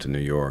came down to New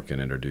York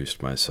and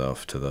introduced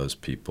myself to those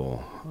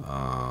people.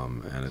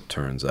 And it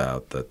turns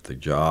out that the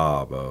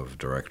job of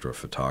director of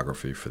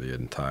photography for the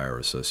entire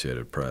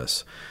Associated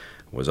Press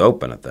was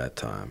open at that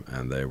time,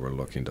 and they were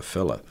looking to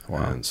fill it.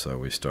 Wow. And so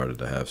we started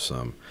to have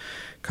some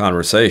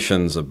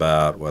conversations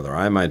about whether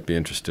I might be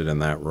interested in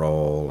that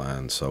role,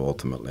 and so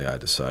ultimately I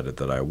decided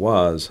that I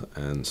was.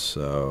 And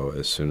so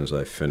as soon as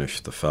I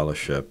finished the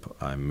fellowship,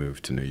 I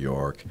moved to New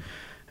York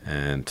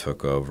and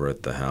took over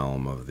at the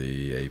helm of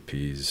the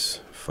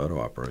AP's photo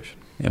operation.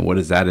 And what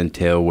does that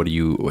entail? What do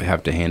you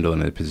have to handle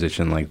in a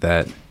position like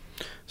that?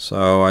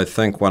 So I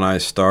think when I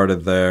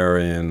started there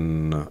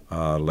in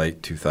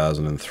late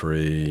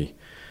 2003,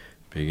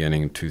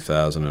 beginning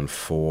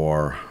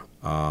 2004,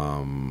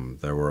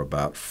 there were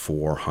about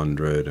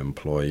 400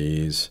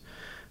 employees,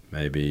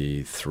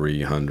 maybe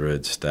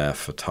 300 staff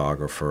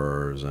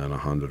photographers, and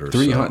 100 or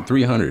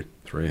 300? so.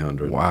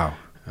 300. Wow.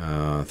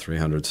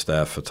 300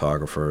 staff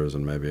photographers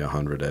and maybe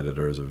 100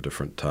 editors of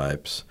different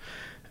types.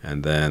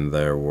 And then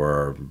there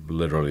were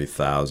literally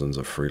thousands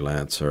of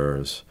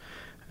freelancers.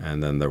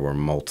 And then there were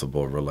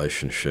multiple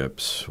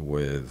relationships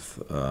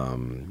with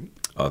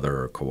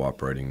other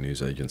cooperating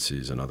news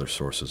agencies and other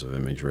sources of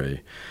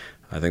imagery.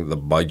 I think the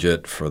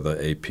budget for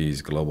the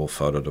AP's global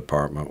photo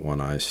department when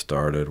I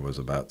started was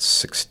about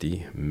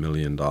 $60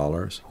 million.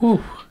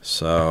 Whew.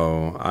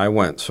 So I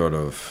went sort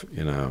of,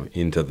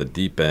 into the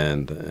deep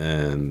end,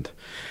 and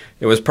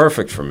it was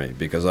perfect for me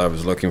because I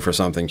was looking for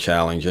something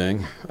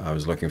challenging. I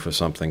was looking for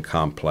something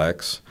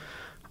complex.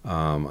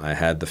 I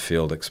had the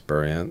field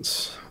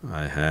experience.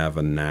 I have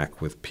a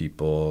knack with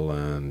people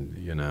and,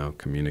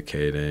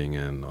 communicating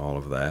and all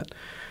of that.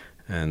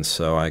 And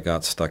so I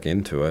got stuck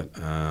into it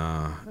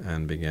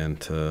and began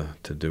to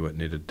do what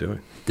needed doing.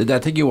 Did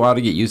that take you a while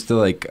to get used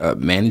to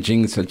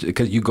managing such?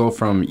 Because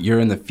you're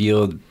in the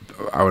field.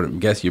 I would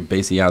guess you're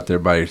basically out there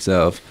by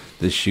yourself,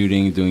 just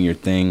shooting, doing your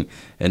thing,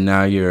 and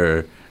now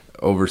you're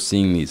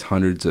overseeing these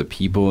hundreds of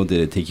people.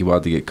 Did it take you a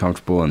while to get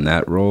comfortable in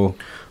that role?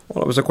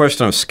 Well, it was a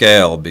question of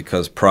scale,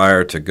 because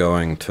prior to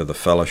going to the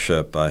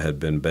fellowship, I had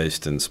been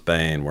based in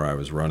Spain, where I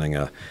was running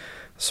a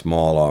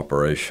small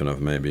operation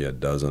of maybe a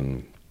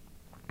dozen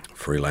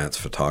freelance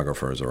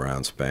photographers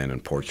around Spain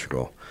and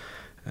Portugal.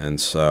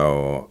 And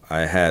so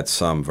I had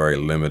some very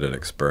limited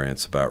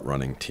experience about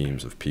running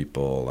teams of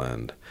people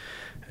and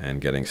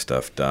getting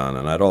stuff done.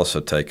 And I'd also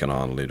taken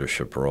on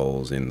leadership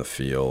roles in the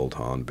field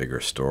on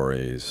bigger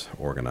stories,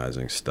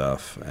 organizing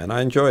stuff. And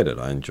I enjoyed it.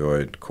 I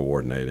enjoyed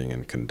coordinating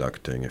and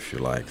conducting, if you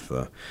like,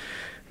 the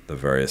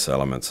various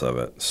elements of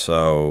it.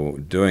 So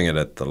doing it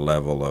at the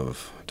level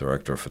of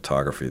director of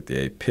photography at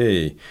the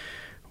AP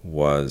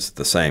was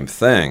the same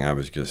thing. I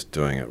was just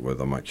doing it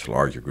with a much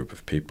larger group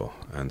of people.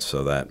 And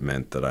so that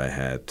meant that I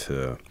had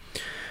to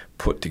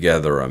put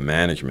together a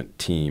management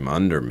team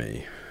under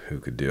me who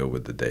could deal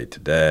with the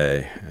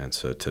day-to-day. And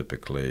so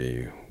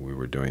typically we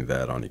were doing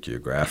that on a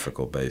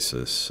geographical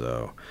basis.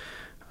 So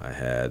I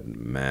had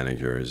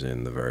managers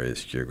in the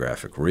various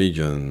geographic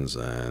regions,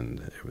 and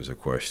it was a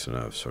question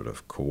of sort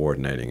of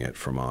coordinating it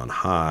from on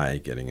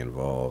high, getting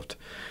involved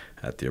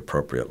at the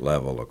appropriate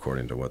level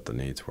according to what the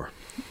needs were.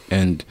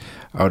 And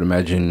I would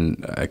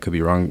imagine, I could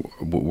be wrong,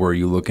 were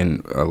you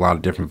looking, a lot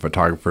of different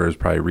photographers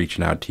probably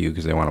reaching out to you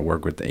because they want to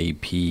work with the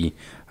AP?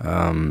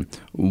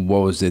 What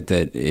was it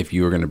that, if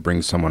you were going to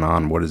bring someone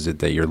on, what is it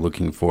that you're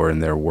looking for in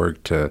their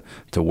work to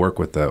work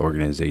with the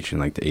organization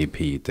like the AP,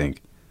 you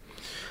think?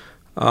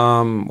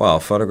 Well,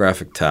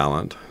 photographic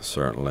talent,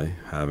 certainly,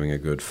 having a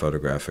good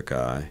photographic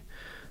eye,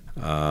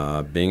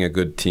 being a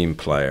good team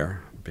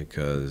player,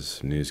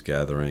 because news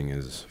gathering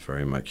is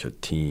very much a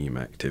team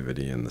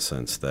activity in the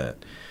sense that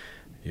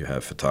you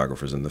have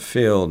photographers in the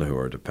field who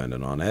are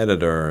dependent on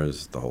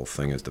editors. The whole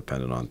thing is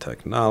dependent on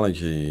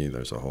technology.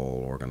 There's a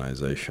whole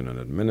organization and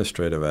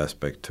administrative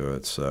aspect to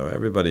it. So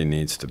everybody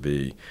needs to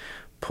be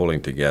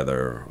pulling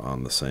together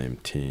on the same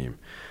team.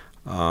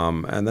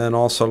 And then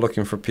also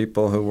looking for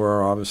people who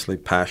were obviously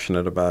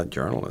passionate about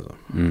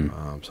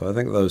journalism. So I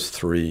think those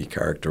three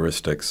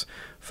characteristics,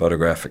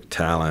 photographic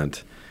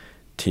talent,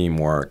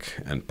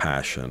 teamwork, and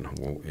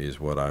passion, is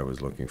what I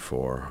was looking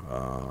for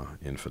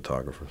in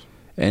photographers.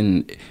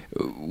 And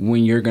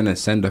when you're going to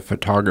send a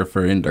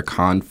photographer into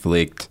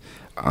conflict,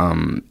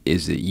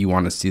 is it you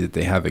want to see that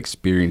they have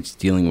experience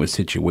dealing with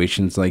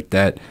situations like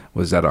that?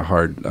 Was that a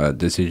hard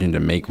decision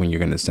to make when you're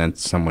going to send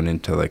someone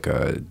into like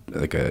a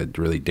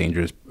really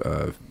dangerous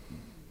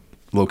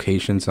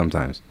location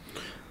sometimes?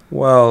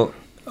 Well,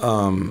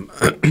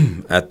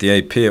 at the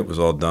AP, it was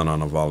all done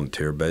on a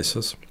volunteer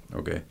basis.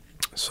 Okay.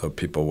 So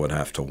people would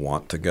have to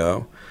want to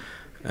go.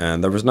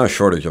 And there was no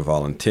shortage of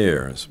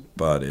volunteers,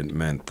 but it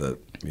meant that,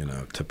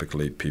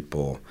 typically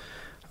people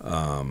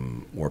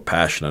were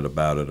passionate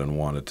about it and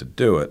wanted to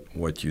do it.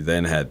 What you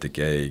then had to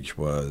gauge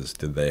was,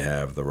 did they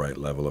have the right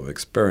level of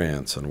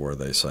experience and were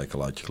they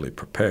psychologically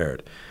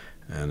prepared?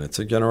 And it's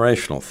a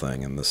generational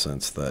thing in the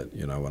sense that,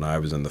 when I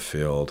was in the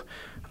field,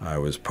 I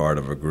was part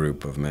of a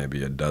group of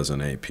maybe a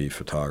dozen AP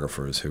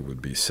photographers who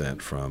would be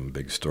sent from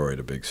big story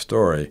to big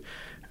story.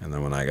 And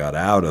then when I got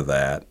out of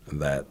that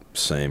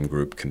same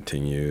group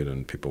continued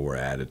and people were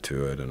added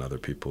to it and other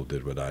people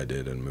did what I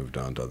did and moved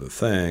on to other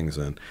things.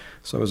 And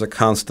so it was a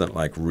constant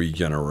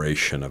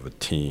regeneration of a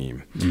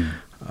team.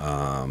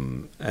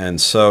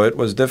 And so it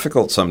was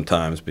difficult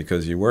sometimes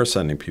because you were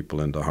sending people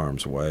into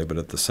harm's way, but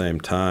at the same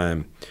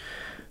time,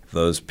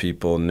 those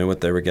people knew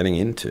what they were getting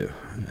into,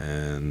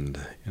 and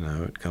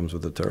it comes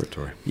with the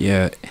territory.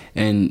 Yeah,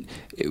 and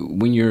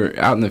when you're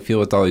out in the field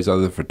with all these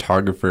other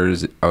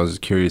photographers, I was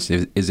curious,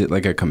 is it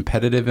like a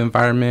competitive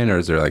environment, or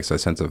is there like a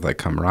sense of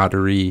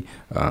camaraderie?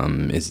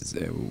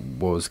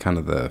 What was kind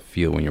of the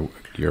feel when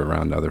you're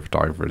around other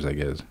photographers, I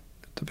guess?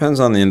 Depends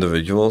on the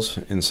individuals.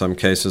 In some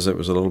cases, it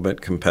was a little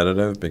bit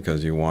competitive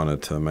because you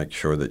wanted to make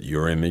sure that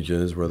your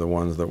images were the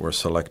ones that were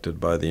selected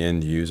by the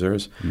end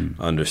users,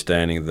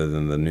 understanding that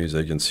in the news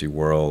agency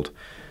world,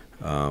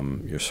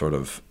 you're sort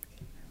of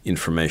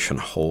information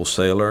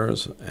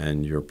wholesalers,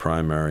 and your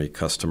primary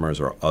customers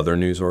are other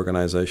news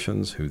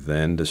organizations who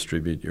then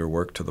distribute your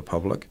work to the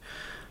public.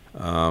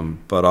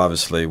 But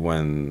obviously,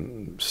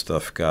 when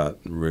stuff got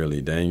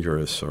really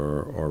dangerous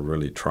or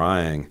really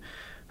trying,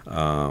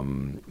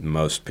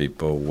 most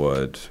people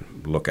would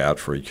look out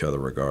for each other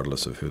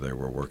regardless of who they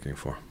were working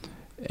for.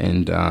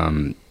 And,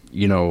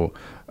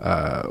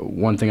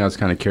 one thing I was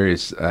kind of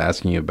curious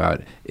asking you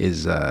about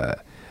is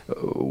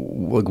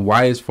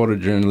why is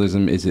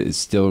photojournalism is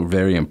still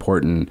very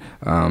important?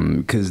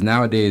 Because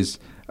nowadays,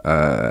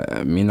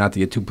 not to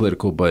get too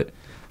political, but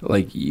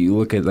you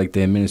look at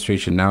the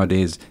administration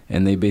nowadays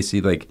and they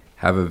basically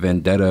have a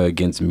vendetta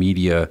against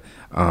media.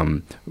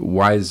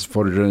 Why is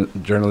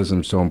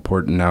photojournalism so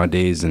important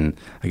nowadays? And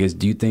I guess,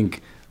 do you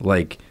think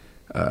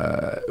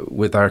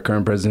with our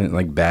current president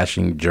like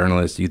bashing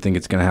journalists, do you think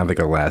it's going to have like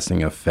a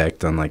lasting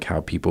effect on like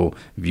how people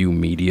view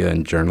media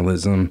and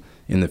journalism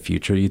in the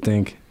future, you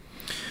think?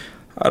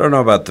 I don't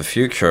know about the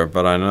future,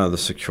 but I know the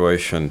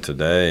situation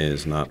today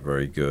is not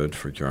very good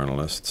for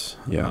journalists.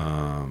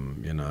 Yeah.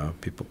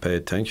 People pay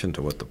attention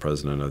to what the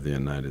President of the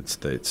United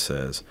States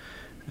says.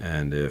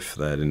 And if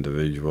that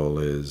individual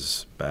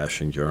is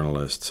bashing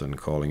journalists and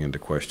calling into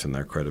question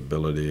their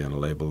credibility and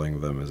labeling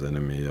them as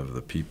enemy of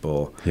the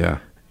people, Yeah.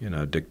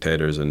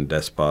 Dictators and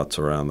despots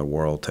around the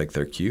world take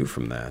their cue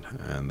from that,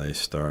 and they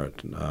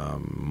start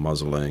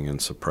muzzling and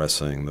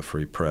suppressing the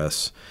free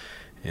press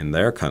in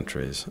their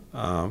countries.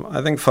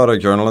 I think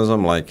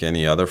photojournalism, like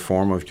any other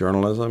form of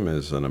journalism,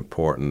 is an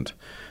important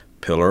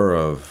pillar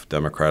of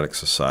democratic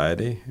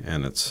society,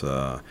 and it's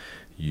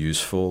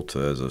useful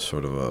as a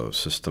sort of a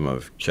system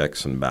of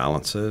checks and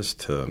balances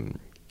to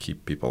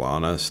keep people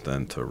honest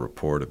and to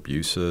report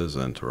abuses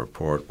and to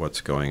report what's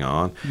going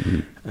on.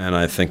 Mm-hmm. And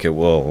I think it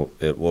will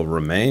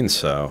remain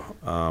so.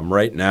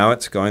 Right now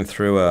it's going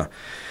through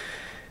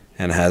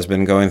and has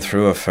been going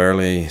through a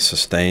fairly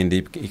sustained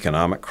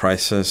economic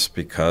crisis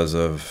because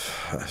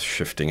of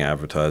shifting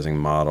advertising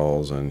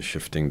models and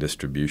shifting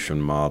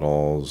distribution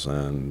models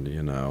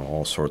and,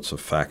 all sorts of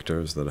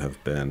factors that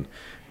have been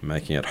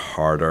making it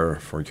harder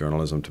for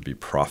journalism to be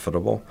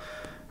profitable.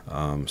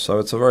 So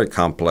it's a very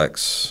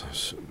complex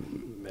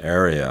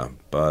area,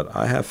 but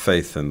I have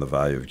faith in the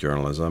value of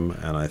journalism,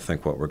 and I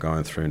think what we're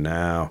going through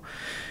now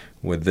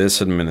with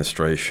this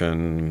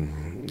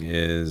administration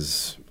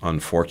is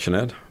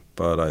unfortunate,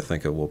 but I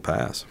think it will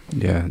pass.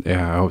 Yeah,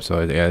 I hope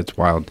so. Yeah, it's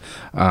wild.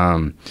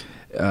 When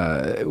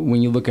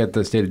you look at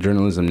the state of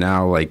journalism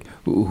now, like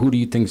who do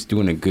you think's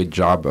doing a good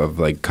job of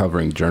like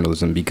covering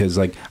journalism? Because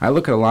like I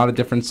look at a lot of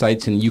different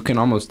sites, and you can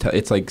almost tell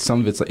it's like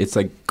some of it's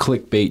like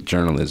clickbait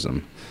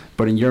journalism.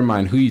 But in your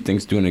mind, who do you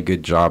think's doing a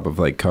good job of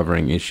like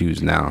covering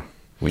issues now?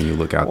 When you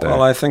look out there,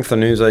 well, I think the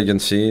news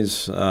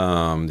agencies,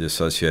 the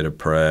Associated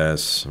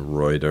Press,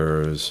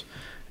 Reuters,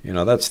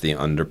 that's the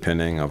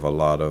underpinning of a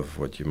lot of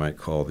what you might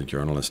call the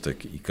journalistic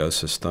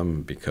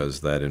ecosystem,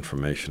 because that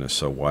information is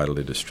so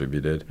widely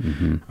distributed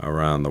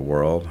around the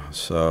world.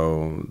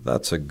 So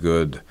that's a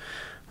good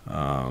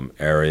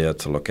area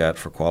to look at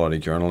for quality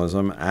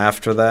journalism.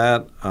 After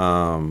that,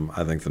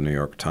 I think the New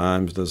York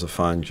Times does a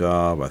fine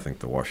job. I think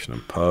the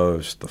Washington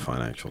Post, the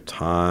Financial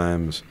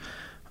Times,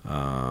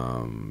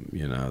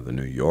 the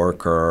New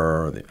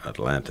Yorker, the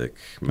Atlantic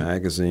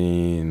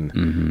Magazine.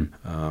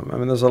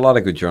 There's a lot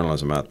of good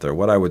journalism out there.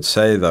 What I would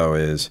say, though,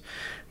 is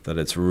that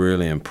it's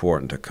really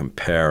important to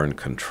compare and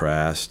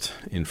contrast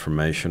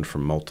information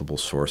from multiple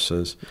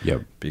sources.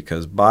 Yep.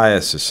 Because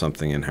bias is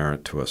something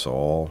inherent to us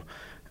all.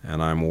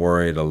 And I'm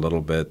worried a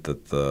little bit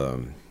that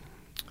the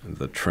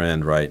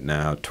trend right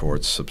now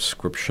towards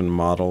subscription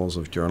models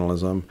of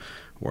journalism,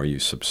 where you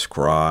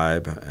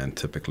subscribe and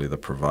typically the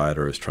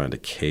provider is trying to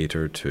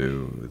cater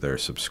to their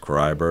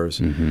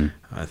subscribers,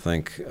 I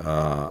think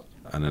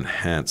an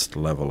enhanced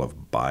level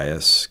of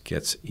bias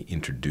gets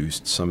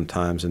introduced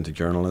sometimes into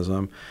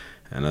journalism.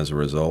 And as a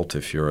result,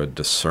 if you're a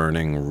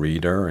discerning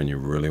reader and you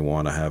really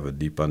want to have a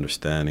deep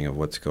understanding of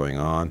what's going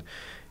on,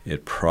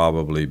 it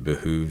probably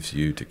behooves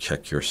you to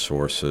check your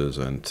sources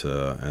and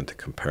to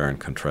compare and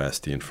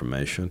contrast the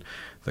information.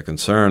 The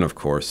concern, of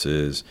course,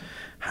 is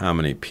how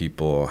many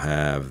people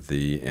have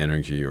the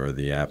energy or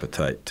the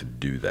appetite to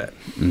do that.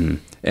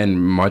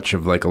 And much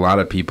of like a lot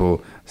of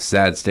people,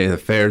 sad state of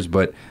affairs,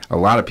 but a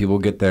lot of people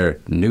get their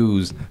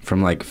news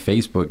from like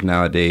Facebook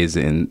nowadays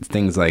and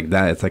things like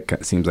that. It's like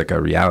it seems like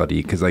a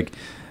reality, because like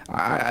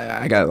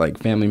I got like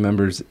family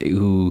members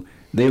who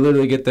they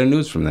literally get their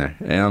news from there,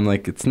 and I'm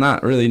like, it's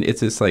not really. It's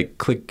just like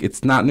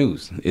it's not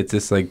news. It's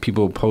just like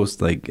people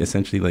post like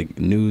essentially like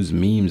news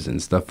memes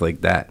and stuff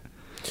like that.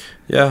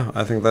 Yeah,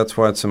 I think that's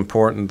why it's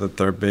important that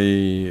there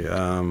be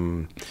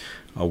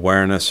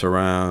awareness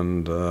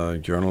around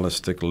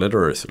journalistic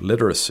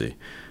literacy.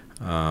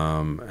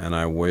 And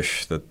I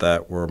wish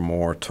that were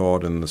more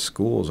taught in the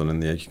schools and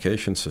in the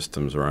education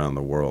systems around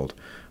the world,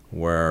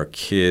 where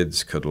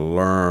kids could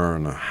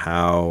learn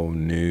how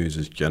news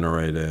is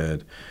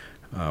generated,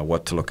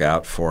 what to look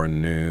out for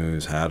in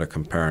news, how to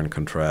compare and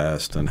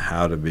contrast, and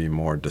how to be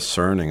more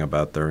discerning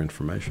about their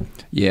information.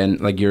 Yeah, and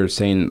like you're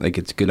saying, like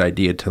it's a good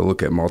idea to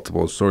look at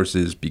multiple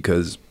sources,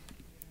 because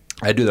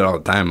I do that all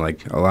the time.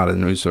 Like a lot of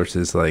news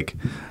sources, like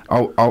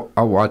I'll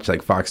watch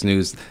like Fox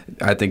News.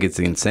 I think it's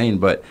insane,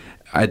 but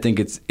I think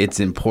it's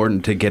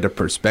important to get a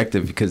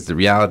perspective, because the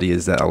reality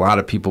is that a lot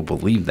of people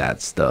believe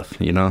that stuff.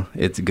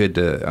 It's good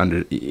to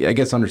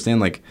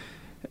understand like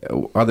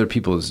other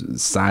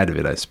people's side of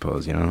it, I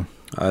suppose.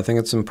 I think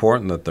it's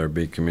important that there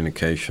be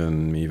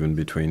communication even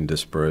between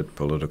disparate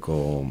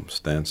political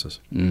stances.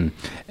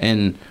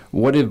 And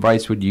what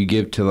advice would you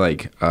give to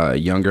like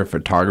younger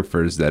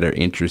photographers that are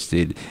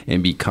interested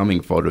in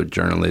becoming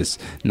photojournalists?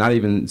 Not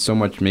even so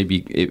much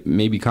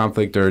maybe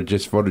conflict, or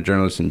just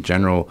photojournalists in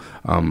general.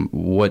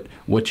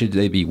 What should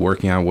they be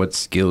working on? What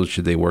skills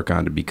should they work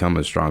on to become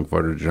a strong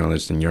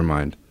photojournalist in your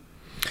mind?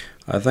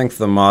 I think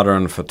the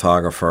modern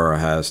photographer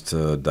has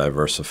to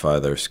diversify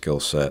their skill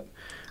set.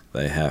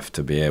 They have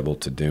to be able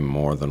to do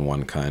more than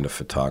one kind of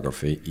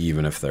photography,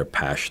 even if they're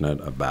passionate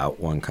about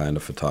one kind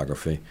of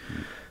photography.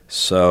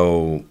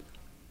 So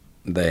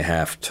they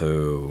have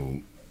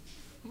to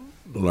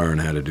learn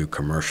how to do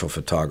commercial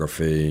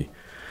photography.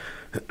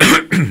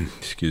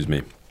 Excuse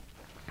me.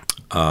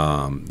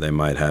 They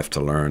might have to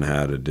learn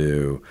how to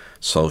do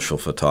social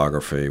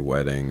photography,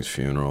 weddings,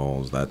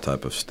 funerals, that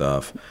type of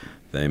stuff.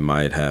 They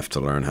might have to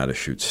learn how to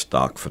shoot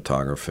stock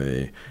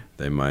photography.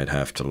 They might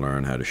have to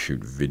learn how to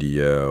shoot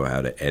video,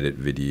 how to edit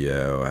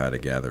video, how to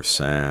gather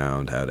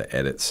sound, how to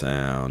edit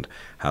sound,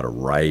 how to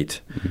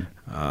write.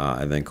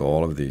 I think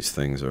all of these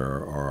things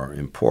are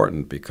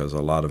important because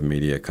a lot of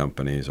media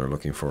companies are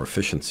looking for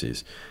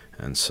efficiencies.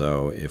 And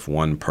so if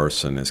one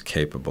person is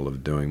capable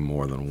of doing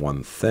more than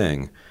one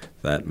thing,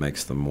 that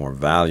makes them more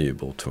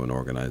valuable to an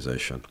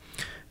organization.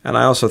 And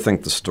I also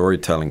think the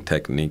storytelling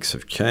techniques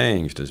have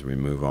changed as we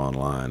move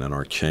online and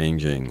are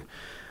changing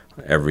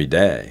every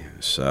day.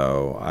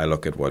 So I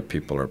look at what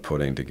people are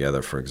putting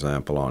together, for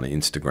example, on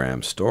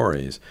Instagram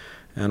stories.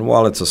 And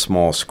while it's a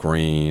small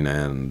screen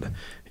and,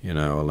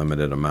 a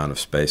limited amount of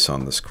space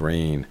on the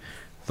screen,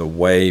 the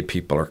way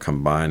people are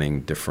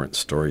combining different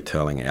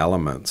storytelling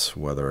elements,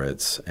 whether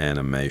it's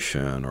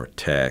animation or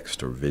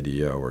text or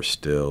video or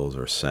stills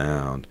or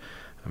sound,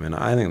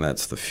 I think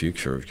that's the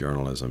future of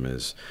journalism,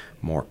 is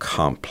more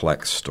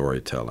complex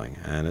storytelling,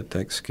 and it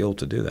takes skill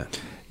to do that.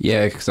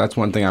 Yeah, because that's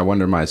one thing I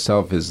wonder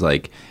myself is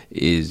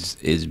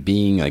is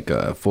being like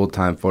a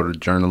full-time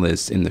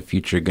photojournalist in the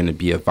future going to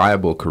be a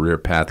viable career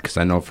path? Because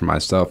I know for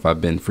myself,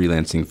 I've been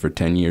freelancing for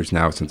 10 years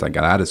now since I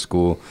got out of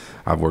school.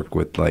 I've worked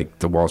with like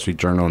the Wall Street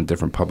Journal and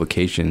different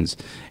publications,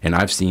 and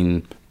I've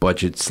seen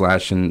budget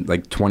slashing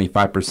like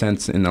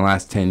 25% in the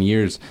last 10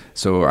 years.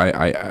 So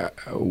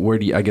where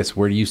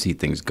do you see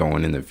things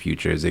going in the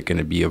future? Is it going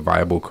to be a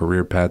viable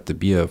career path to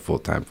be a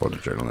full-time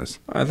photojournalist?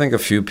 I think a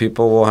few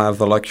people will have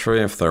the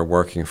luxury if they're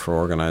working for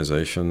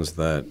organizations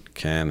that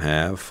can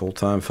have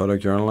full-time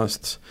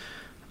photojournalists.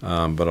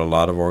 But a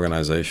lot of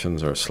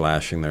organizations are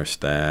slashing their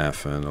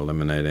staff and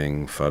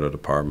eliminating photo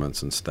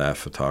departments and staff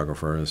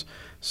photographers.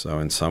 So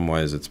in some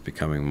ways it's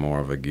becoming more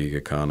of a gig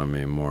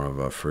economy, more of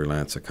a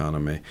freelance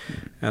economy.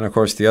 And of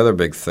course the other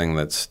big thing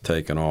that's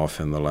taken off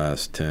in the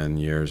last 10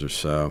 years or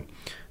so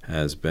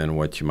has been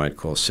what you might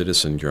call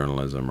citizen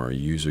journalism or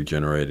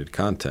user-generated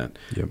content.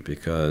 Yep.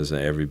 Because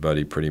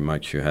everybody pretty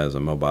much who has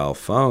a mobile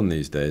phone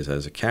these days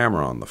has a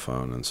camera on the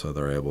phone, and so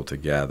they're able to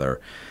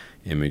gather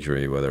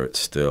imagery, whether it's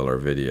still or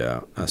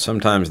video.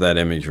 Sometimes that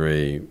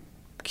imagery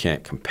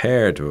can't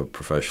compare to a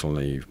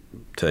professionally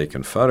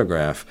taken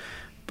photograph,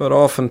 but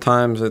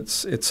oftentimes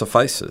it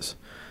suffices.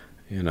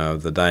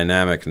 The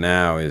dynamic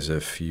now is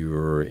if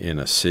you're in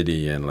a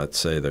city and let's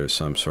say there's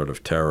some sort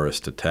of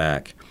terrorist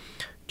attack,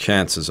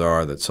 chances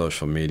are that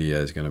social media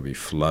is going to be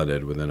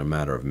flooded within a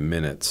matter of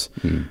minutes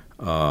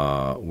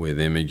with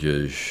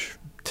images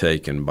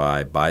taken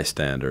by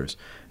bystanders.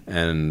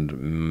 And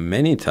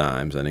many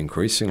times, and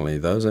increasingly,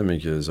 those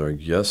images are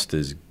just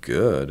as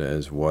good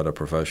as what a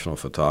professional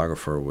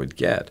photographer would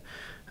get.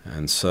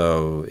 And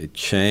so it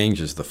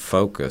changes the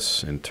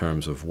focus in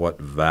terms of what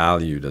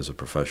value does a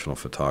professional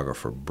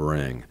photographer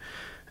bring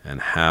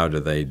and how do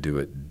they do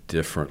it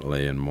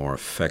differently and more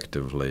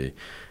effectively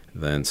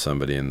than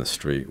somebody in the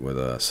street with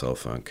a cell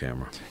phone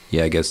camera.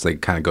 Yeah, I guess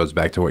like kind of goes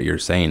back to what you're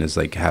saying is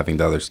like having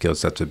the other skill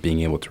sets of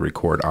being able to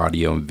record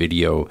audio and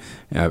video.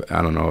 I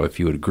don't know if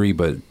you would agree,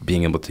 but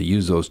being able to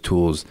use those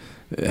tools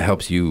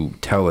helps you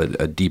tell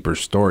a deeper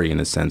story in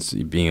a sense,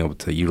 being able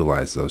to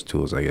utilize those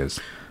tools, I guess.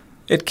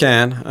 It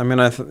can.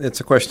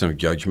 It's a question of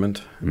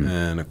judgment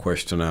and a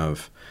question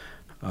of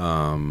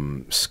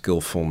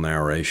skillful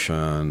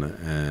narration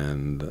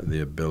and the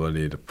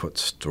ability to put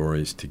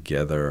stories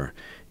together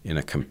in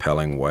a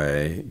compelling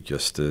way.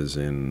 Just as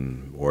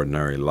in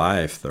ordinary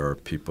life, there are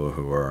people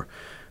who are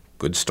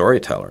good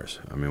storytellers.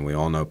 We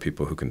all know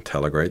people who can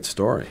tell a great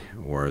story,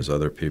 whereas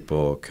other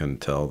people can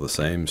tell the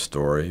same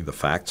story. The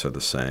facts are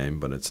the same,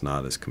 but it's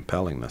not as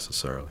compelling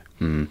necessarily.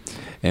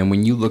 And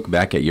when you look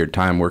back at your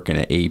time working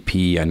at AP,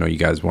 I know you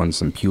guys won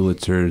some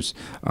Pulitzers.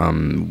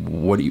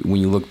 When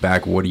you look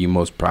back, what are you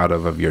most proud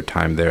of your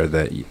time there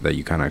that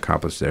you kind of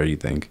accomplished there, you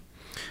think?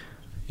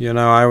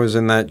 I was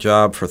in that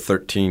job for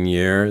 13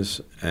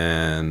 years,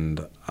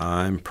 and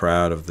I'm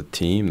proud of the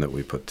team that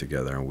we put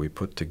together. We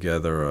put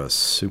together a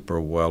super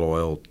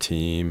well-oiled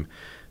team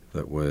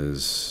that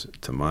was,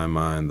 to my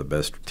mind, the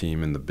best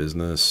team in the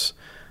business,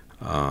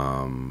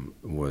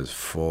 was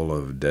full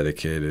of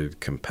dedicated,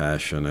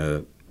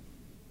 compassionate,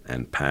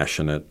 and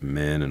passionate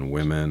men and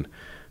women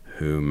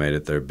who made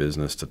it their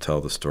business to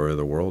tell the story of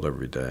the world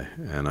every day.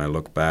 And I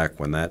look back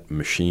when that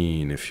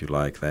machine, if you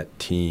like, that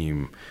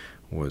team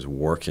was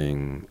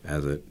working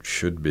as it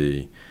should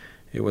be,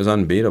 it was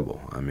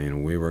unbeatable.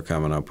 We were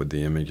coming up with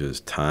the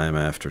images time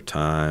after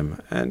time,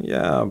 and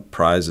yeah,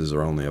 prizes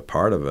are only a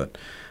part of it.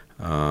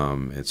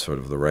 It's sort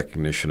of the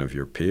recognition of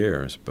your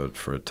peers. But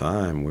for a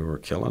time, we were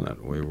killing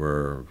it. We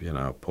were,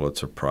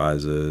 Pulitzer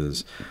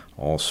Prizes,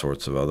 all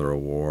sorts of other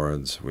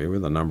awards. We were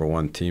the number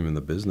one team in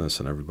the business,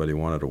 and everybody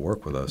wanted to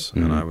work with us.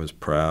 Mm-hmm. And I was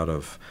proud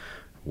of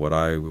what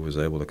I was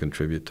able to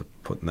contribute to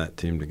putting that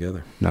team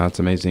together. No, it's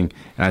amazing.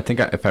 And I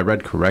think if I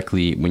read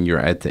correctly, when you're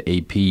at the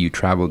AP, you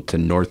traveled to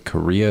North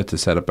Korea to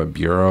set up a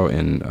bureau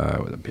in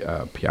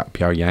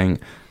Pyongyang.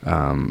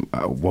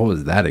 What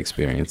was that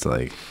experience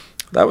like?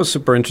 That was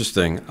super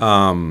interesting.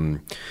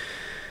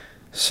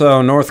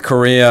 So North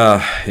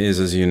Korea is,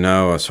 as you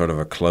know, a sort of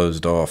a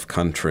closed-off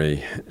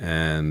country,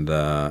 and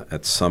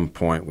at some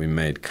point we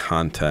made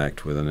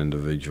contact with an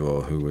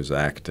individual who was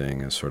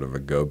acting as sort of a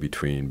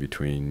go-between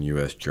between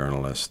U.S.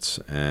 journalists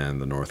and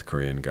the North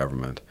Korean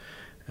government.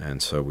 And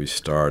so we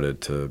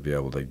started to be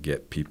able to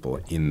get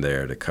people in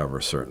there to cover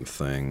certain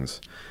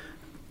things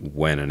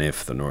when and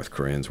if the North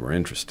Koreans were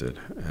interested.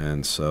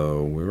 And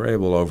so we were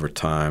able over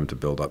time to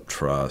build up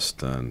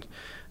trust and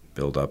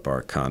build up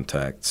our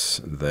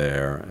contacts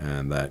there,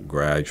 and that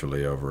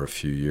gradually over a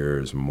few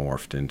years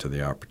morphed into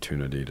the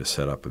opportunity to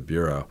set up a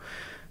bureau.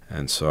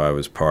 And so I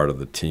was part of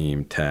the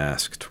team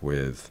tasked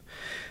with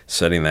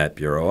setting that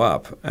bureau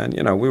up. And,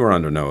 we were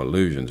under no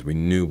illusions. We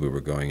knew we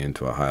were going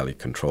into a highly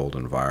controlled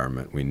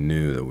environment. We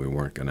knew that we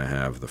weren't going to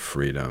have the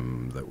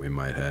freedom that we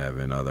might have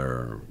in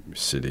other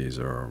cities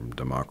or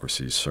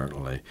democracies,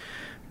 certainly.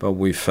 But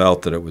we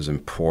felt that it was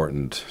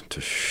important to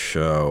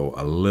show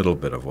a little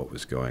bit of what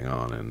was going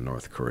on in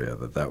North Korea,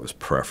 that was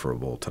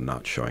preferable to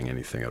not showing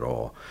anything at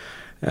all.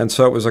 And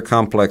so it was a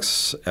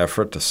complex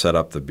effort to set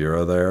up the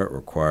bureau there. It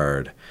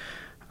required,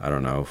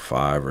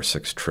 5 or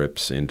 6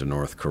 trips into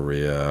North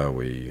Korea.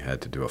 We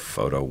had to do a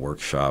photo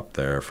workshop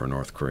there for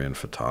North Korean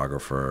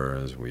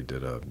photographers. We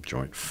did a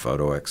joint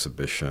photo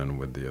exhibition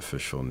with the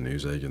official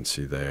news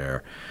agency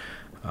there.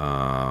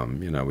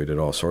 We did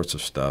all sorts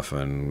of stuff,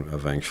 and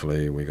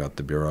eventually we got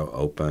the bureau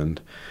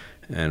opened,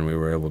 and we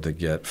were able to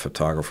get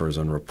photographers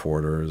and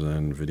reporters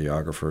and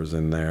videographers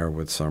in there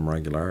with some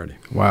regularity.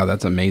 Wow,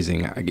 that's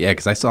amazing. Yeah,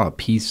 because I saw a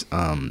piece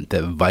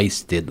that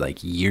Vice did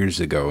like years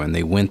ago, and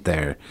they went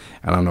there.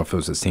 I don't know if it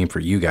was the same for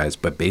you guys,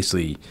 but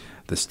basically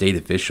the state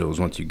officials,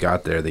 once you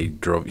got there, they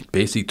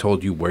basically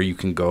told you where you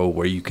can go,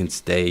 where you can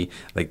stay.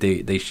 Like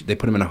they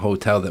put them in a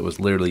hotel that was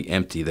literally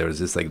empty. There was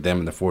just like them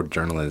and the 4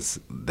 journalists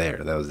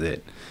there. That was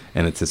it.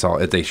 And it's just all,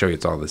 they show you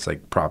it's all this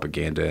like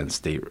propaganda and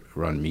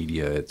state-run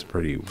media. It's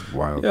pretty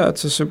wild. Yeah,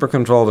 it's a super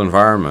controlled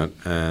environment,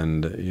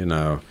 and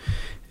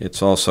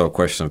it's also a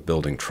question of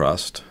building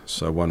trust.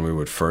 So when we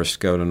would first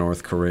go to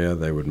North Korea,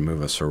 they would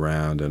move us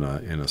around in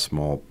a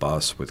small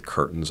bus with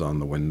curtains on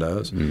the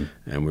windows,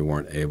 and we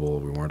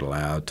weren't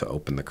allowed to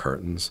open the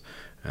curtains.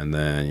 And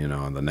then,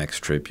 on the next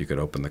trip you could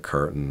open the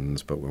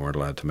curtains, but we weren't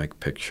allowed to make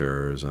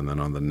pictures. And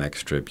then on the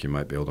next trip you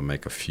might be able to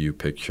make a few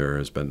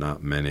pictures, but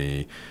not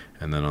many.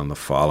 And then on the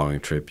following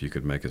trip you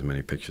could make as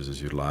many pictures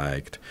as you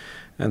liked.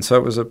 And so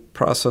it was a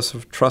process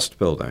of trust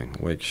building,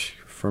 which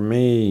for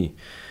me,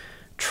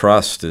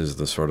 trust is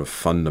the sort of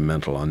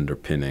fundamental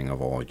underpinning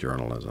of all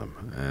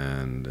journalism,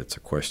 and it's a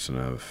question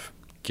of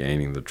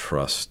gaining the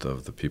trust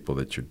of the people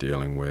that you're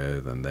dealing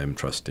with and them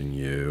trusting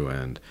you.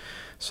 And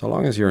so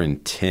long as your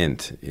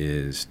intent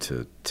is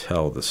to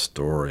tell the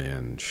story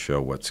and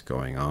show what's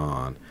going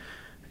on,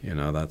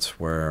 that's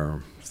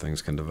where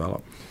things can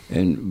develop.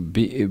 And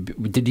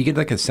did you get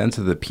like a sense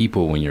of the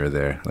people when you were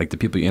there, like the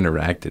people you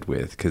interacted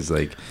with? Because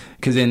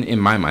in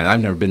my mind, I've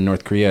never been to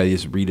North Korea. I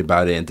just read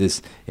about it,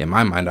 and in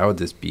my mind, I would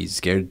just be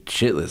scared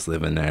shitless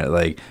living there.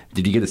 Like,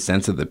 did you get a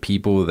sense of the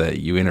people that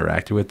you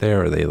interacted with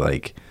there?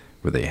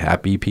 Were they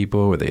happy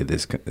people? Were they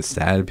this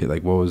sad people?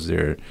 Like, what was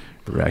their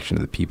reaction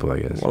to the people, I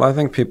guess? Well, I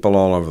think people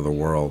all over the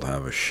world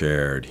have a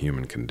shared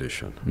human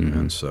condition. Mm-hmm.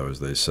 And so, as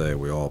they say,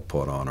 we all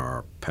put on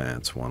our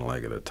pants one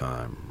leg at a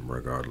time,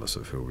 regardless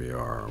of who we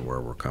are or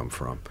where we come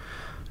from.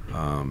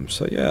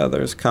 So, yeah,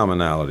 there's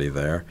commonality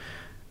there.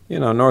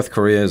 North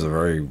Korea is a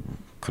very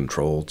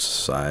controlled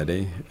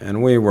society,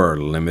 and we were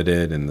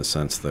limited in the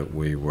sense that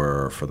we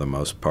were, for the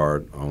most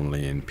part,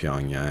 only in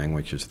Pyongyang,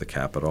 which is the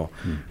capital,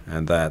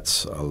 and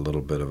that's a little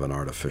bit of an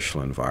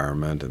artificial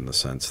environment in the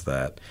sense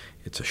that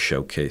it's a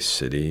showcase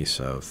city,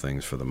 so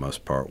things for the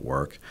most part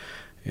work.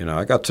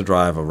 I got to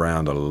drive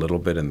around a little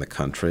bit in the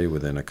country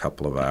within a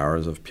couple of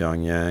hours of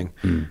Pyongyang,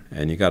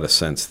 and you got a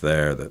sense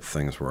there that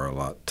things were a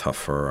lot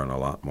tougher and a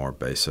lot more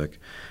basic.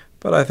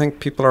 But I think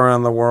people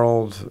around the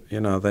world,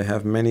 they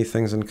have many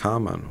things in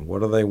common. What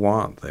do they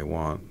want? They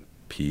want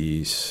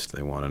peace.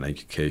 They want an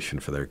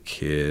education for their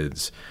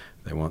kids.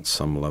 They want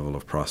some level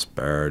of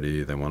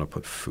prosperity. They want to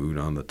put food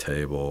on the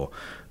table.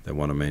 They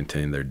want to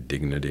maintain their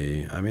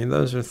dignity. I mean,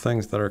 those are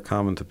things that are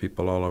common to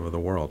people all over the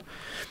world.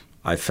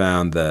 I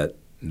found that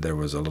there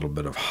was a little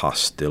bit of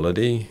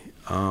hostility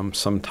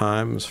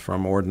sometimes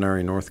from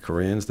ordinary North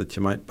Koreans that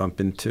you might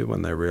bump into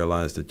when they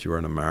realize that you're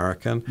an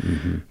American.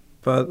 Mm-hmm.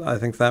 But I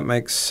think that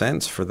makes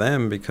sense for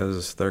them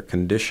because they're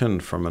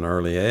conditioned from an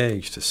early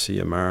age to see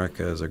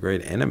America as a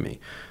great enemy.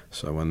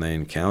 So when they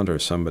encounter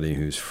somebody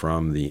who's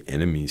from the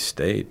enemy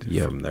state,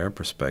 from their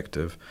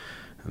perspective,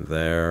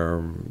 they're,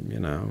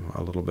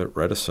 a little bit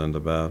reticent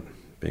about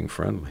being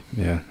friendly.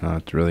 Yeah,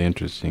 it's a really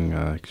interesting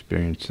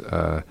experience.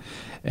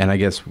 And I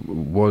guess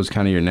what was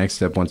kind of your next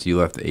step once you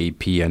left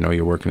AP? I know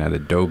you're working at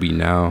Adobe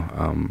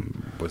now.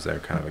 Was there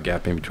kind of a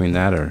gap in between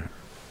that, or?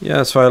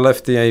 Yeah, so I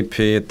left the AP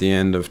at the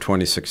end of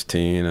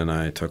 2016, and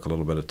I took a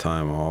little bit of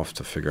time off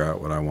to figure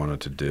out what I wanted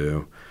to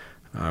do.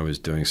 I was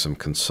doing some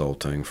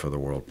consulting for the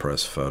World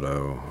Press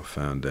Photo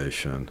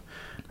Foundation,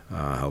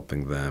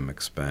 helping them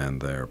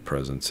expand their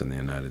presence in the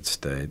United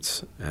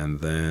States. And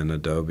then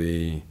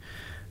Adobe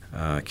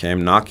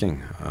came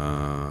knocking.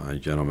 A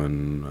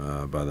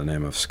gentleman by the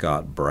name of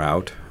Scott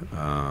Brout,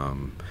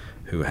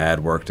 who had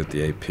worked at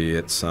the AP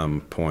at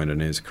some point in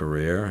his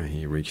career.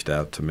 He reached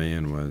out to me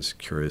and was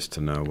curious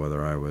to know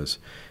whether I was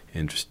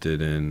interested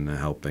in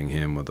helping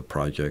him with a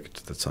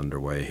project that's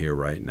underway here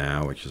right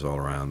now, which is all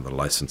around the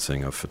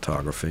licensing of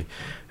photography,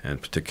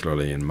 and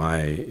particularly in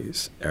my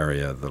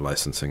area, the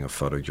licensing of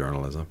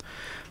photojournalism.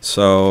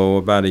 So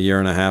about a year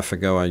and a half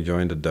ago, I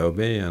joined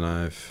Adobe, and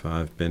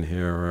I've been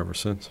here ever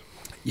since.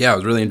 Yeah, I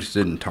was really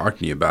interested in talking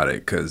to you about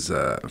it because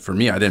for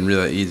me, I didn't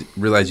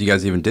realize you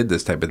guys even did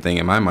this type of thing.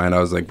 In my mind, I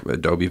was like,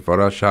 Adobe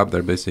Photoshop,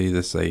 they're basically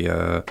this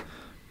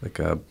like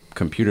a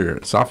computer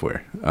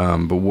software.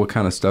 But what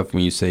kind of stuff,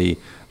 when you say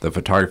the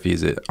photography,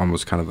 is it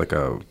almost kind of like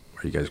are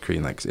you guys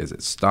creating, like, is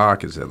it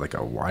stock? Is it like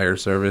a wire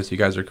service you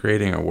guys are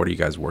creating, or what are you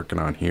guys working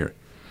on here?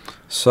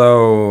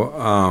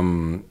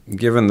 So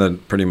given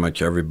that pretty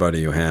much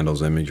everybody who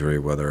handles imagery,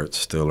 whether it's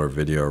still or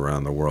video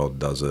around the world,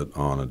 does it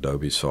on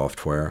Adobe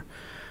software,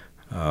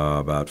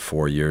 about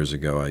 4 years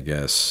ago, I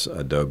guess,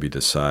 Adobe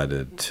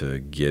decided to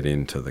get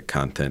into the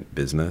content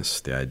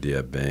business, the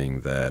idea being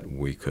that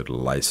we could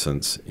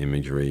license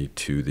imagery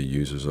to the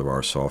users of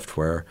our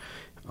software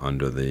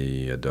under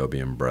the Adobe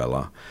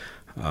umbrella,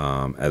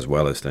 as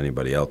well as to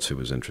anybody else who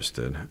was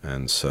interested.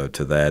 And so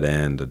to that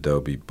end,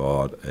 Adobe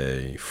bought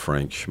a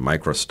French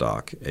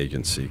microstock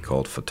agency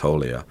called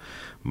Fotolia.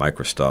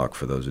 Microstock,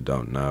 for those who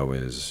don't know,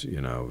 is,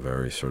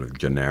 very sort of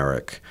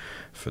generic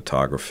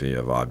photography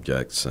of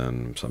objects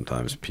and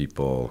sometimes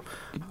people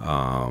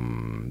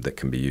that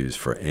can be used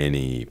for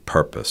any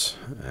purpose.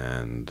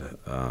 And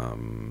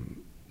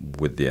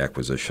with the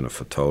acquisition of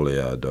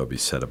Fotolia, Adobe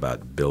set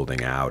about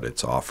building out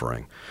its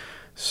offering.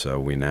 So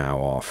we now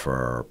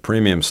offer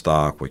premium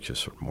stock, which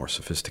is more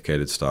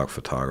sophisticated stock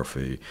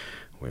photography.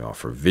 We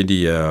offer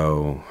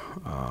video.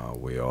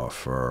 We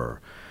offer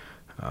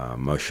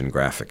motion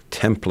graphic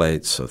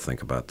templates, so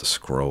think about the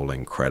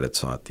scrolling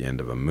credits at the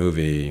end of a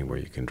movie where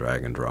you can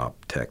drag and drop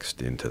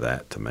text into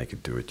that to make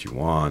it do what you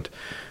want.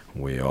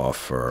 We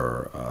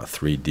offer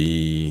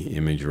 3D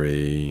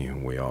imagery,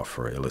 we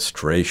offer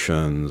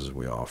illustrations,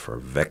 we offer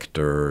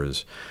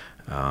vectors,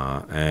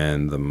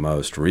 and the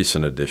most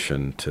recent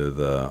addition to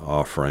the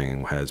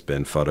offering has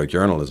been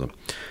photojournalism.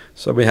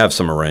 So we have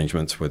some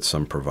arrangements with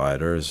some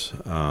providers,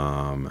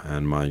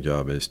 and my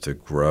job is to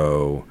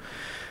grow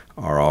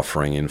our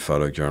offering in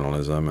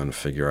photojournalism and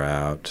figure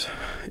out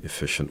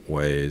efficient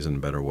ways and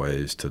better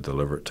ways to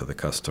deliver it to the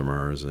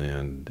customers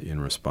and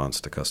in response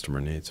to customer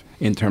needs.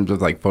 In terms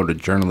of like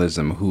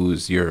photojournalism,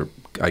 who's your,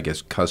 I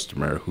guess,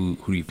 customer? Who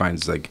do you find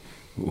is like,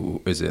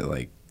 is it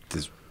like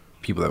this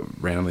people that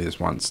randomly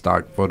just want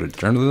stock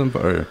photojournalism,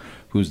 or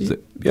who's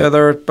the? Yeah,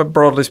 there are, but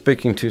broadly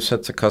speaking, two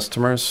sets of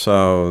customers.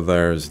 So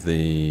there's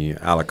the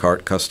a la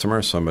carte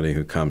customer, somebody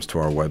who comes to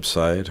our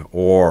website,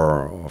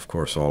 or, of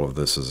course, all of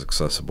this is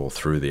accessible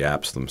through the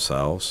apps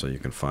themselves, so you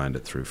can find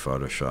it through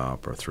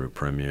Photoshop or through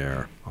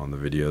Premiere on the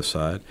video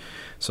side.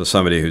 So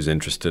somebody who's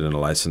interested in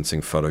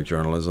licensing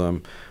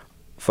photojournalism.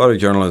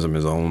 Photojournalism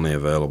is only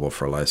available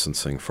for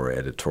licensing for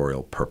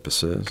editorial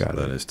purposes,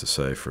 that is to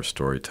say for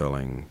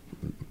storytelling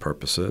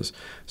purposes.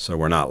 So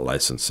we're not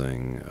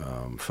licensing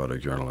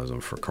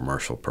photojournalism for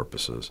commercial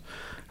purposes.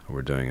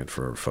 We're doing it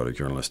for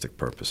photojournalistic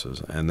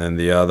purposes. And then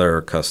the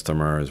other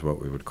customer is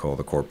what we would call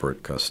the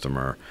corporate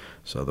customer,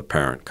 so the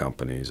parent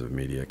companies of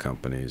media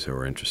companies who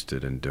are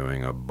interested in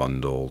doing a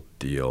bundle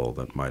deal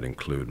that might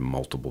include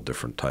multiple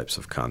different types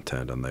of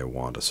content, and they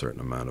want a certain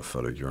amount of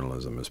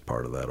photojournalism as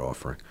part of that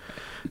offering.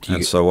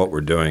 And so what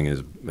we're doing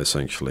is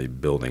essentially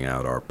building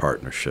out our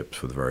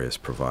partnerships with various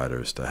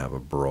providers to have a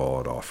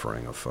broad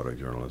offering of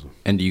photojournalism.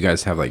 And do you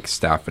guys have like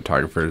staff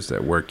photographers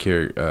that work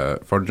here,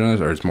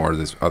 photojournalists, or is more of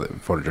this other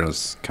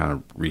photojournalists kind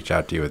of reach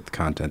out to you with the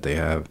content they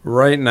have?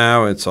 Right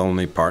now it's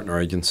only partner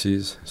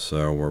agencies,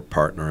 so we're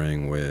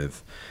partnering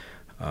with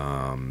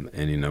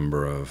any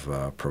number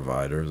of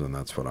providers, and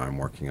that's what I'm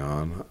working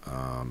on.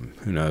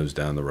 Who knows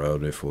down the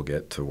road if we'll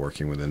get to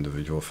working with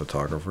individual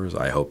photographers.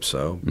 I hope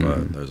so,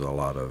 but there's a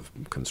lot of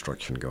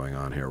construction going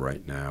on here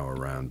right now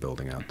around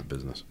building out the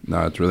business.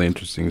 No, it's really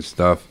interesting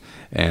stuff.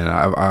 And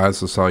I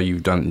also saw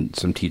you've done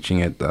some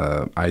teaching at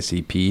the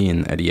ICP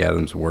and Eddie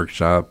Adams'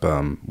 workshop.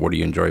 What do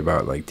you enjoy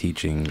about like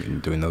teaching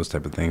and doing those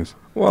type of things?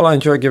 Well, I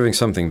enjoy giving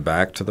something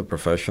back to the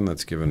profession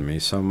that's given me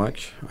so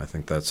much. I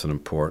think that's an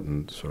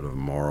important sort of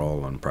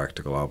moral and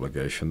practical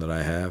obligation that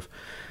I have.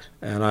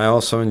 And I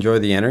also enjoy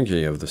the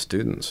energy of the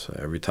students.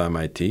 Every time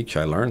I teach,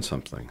 I learn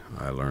something.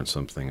 I learn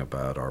something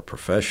about our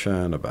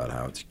profession, about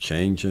how it's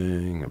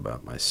changing,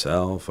 about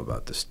myself,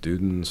 about the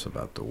students,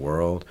 about the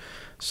world.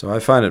 So I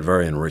find it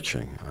very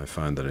enriching. I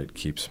find that it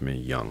keeps me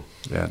young.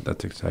 Yeah,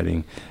 that's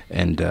exciting.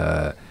 And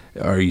do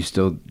you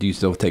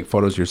still take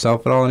photos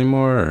yourself at all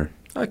anymore? Or?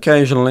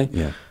 Occasionally.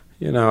 Yeah.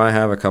 You know, I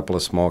have a couple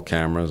of small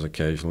cameras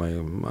occasionally.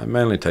 I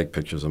mainly take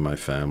pictures of my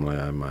family.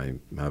 I might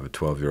have a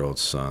 12-year-old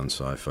son,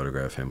 so I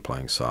photograph him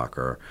playing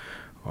soccer,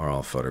 or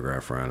I'll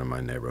photograph around in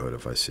my neighborhood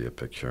if I see a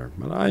picture.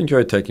 But I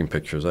enjoy taking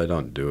pictures. I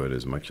don't do it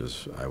as much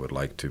as I would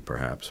like to,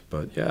 perhaps.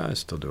 But, yeah, I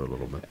still do a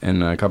little bit.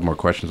 And a couple more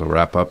questions. We'll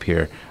wrap up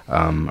here.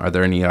 Are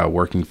there any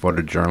working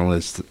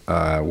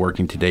photojournalists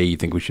working today you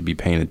think we should be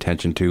paying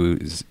attention to?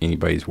 Is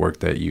anybody's work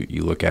that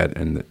you look at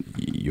and that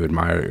you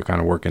admire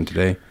kind of working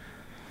today?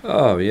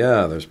 Oh,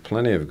 yeah, there's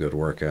plenty of good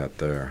work out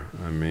there.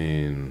 I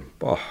mean,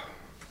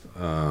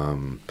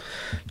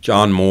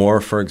 John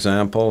Moore, for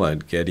example,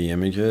 at Getty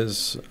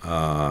Images,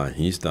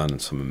 he's done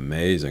some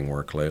amazing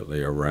work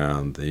lately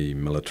around the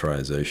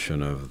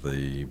militarization of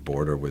the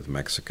border with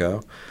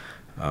Mexico,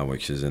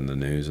 which is in the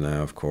news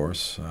now, of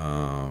course.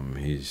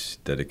 He's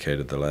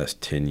dedicated the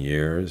last 10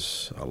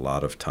 years, a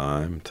lot of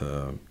time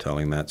to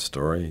telling that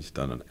story. He's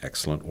done an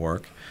excellent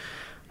work.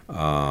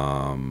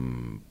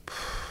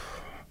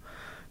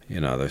 You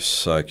know, there's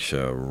such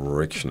a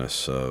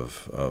richness of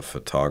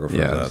photographers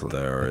out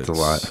there. It's a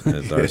lot.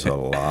 There's a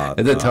lot.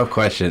 It's a tough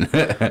question.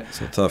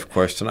 It's a tough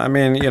question. I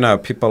mean, you know,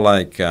 people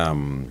like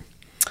Daniela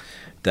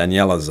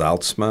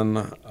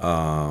Zaltzman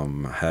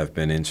have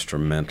been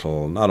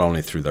instrumental not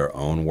only through their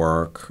own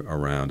work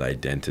around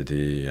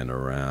identity and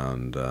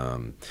around,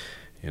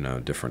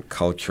 different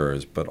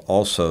cultures, but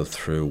also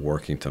through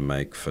working to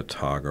make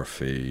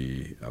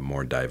photography a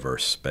more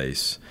diverse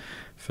space.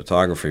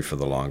 Photography for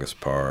the longest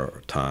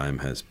time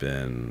has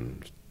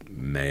been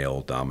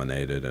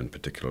male-dominated and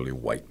particularly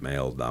white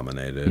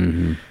male-dominated.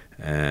 Mm-hmm.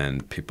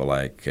 And people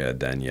like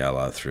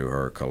Daniela through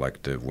her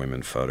collective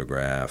Women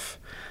Photograph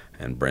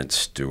and Brent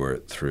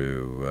Stewart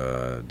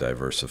through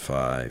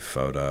Diversify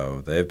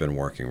Photo, they've been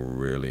working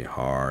really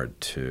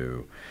hard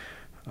to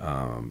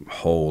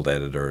hold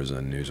editors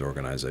and news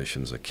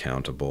organizations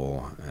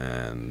accountable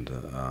and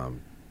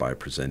by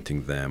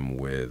presenting them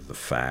with the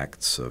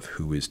facts of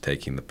who is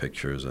taking the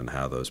pictures and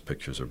how those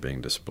pictures are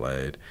being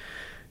displayed.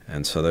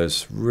 And so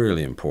there's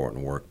really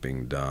important work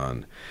being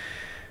done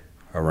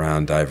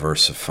around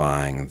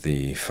diversifying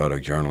the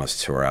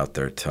photojournalists who are out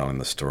there telling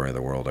the story of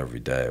the world every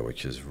day,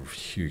 which is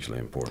hugely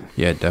important.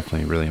 Yeah,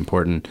 definitely really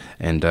important.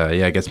 And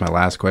I guess my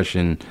last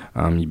question,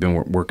 you've been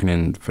working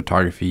in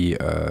photography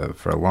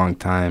for a long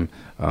time.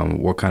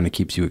 What kind of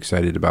keeps you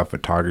excited about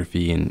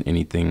photography, and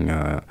anything,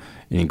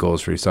 any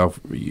goals for yourself,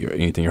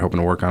 anything you're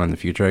hoping to work on in the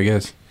future, I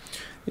guess?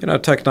 You know,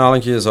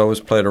 technology has always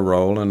played a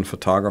role in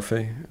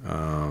photography.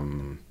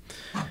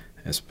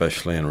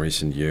 Especially in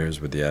recent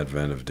years with the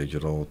advent of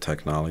digital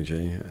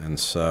technology. And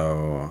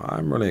so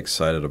I'm really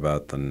excited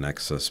about the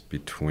nexus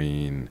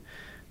between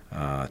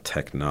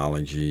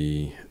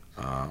technology,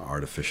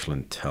 artificial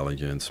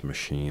intelligence,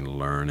 machine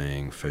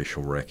learning,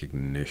 facial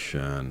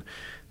recognition,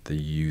 the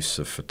use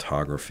of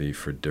photography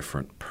for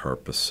different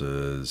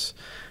purposes,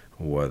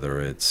 whether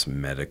it's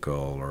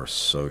medical or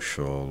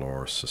social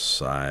or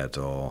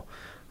societal.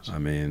 I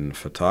mean,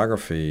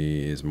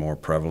 photography is more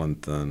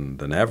prevalent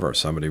than ever.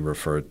 Somebody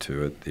referred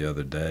to it the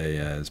other day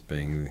as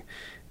being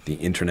the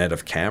Internet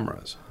of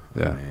cameras.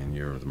 Yeah. I mean,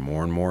 you're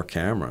more and more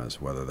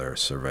cameras, whether they're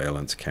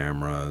surveillance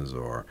cameras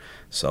or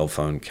cell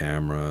phone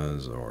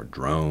cameras or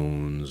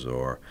drones.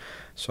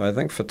 So I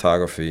think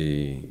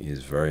photography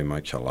is very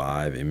much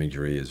alive.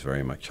 Imagery is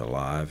very much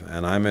alive.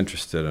 And I'm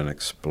interested in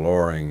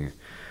exploring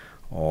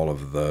all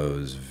of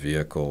those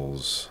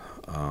vehicles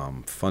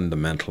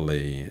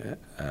fundamentally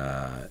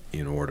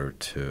in order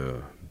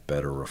to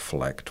better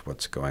reflect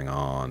what's going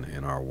on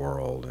in our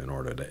world, in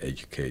order to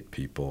educate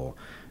people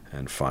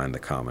and find the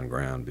common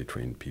ground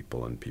between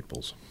people and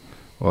peoples.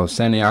 Well,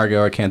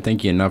 Santiago, I can't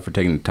thank you enough for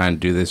taking the time to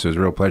do this. It was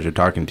a real pleasure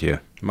talking to you.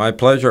 My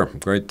pleasure.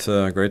 Great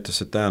to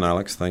sit down,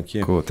 Alex. Thank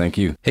you. Cool. Thank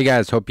you. Hey,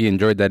 guys. Hope you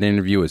enjoyed that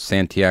interview with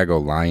Santiago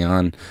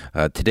Lyon.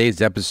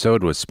 Today's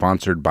episode was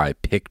sponsored by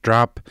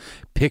PicDrop.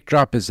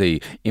 PicDrop is a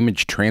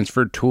image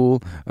transfer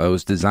tool. It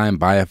was designed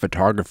by a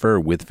photographer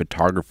with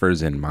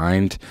photographers in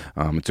mind.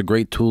 It's a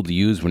great tool to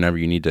use whenever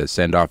you need to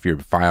send off your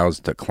files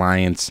to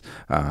clients.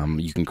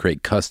 You can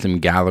create custom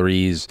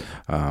galleries.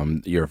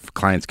 Your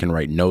clients can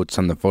write notes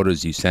on the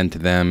photos you send to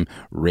them,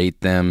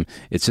 rate them.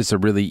 It's just a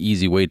really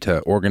easy way to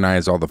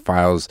organize all the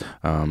files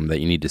that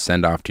you need to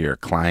send off to your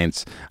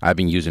clients. I've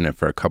been using it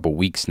for a couple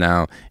weeks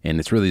now, and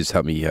it's really just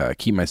helped me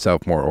keep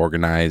myself more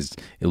organized.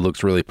 It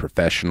looks really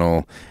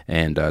professional,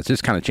 and it's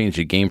just kind of changed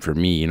the game for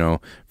me. You know,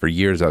 for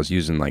years I was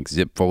using like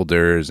zip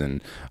folders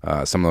and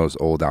some of those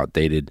old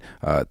outdated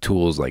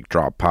tools like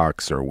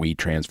Dropbox or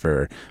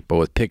WeTransfer. But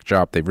with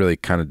PicDrop, they've really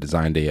kind of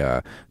designed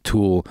a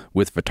tool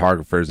with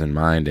photographers in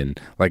mind. And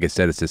like I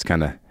said, it's just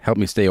kind of helped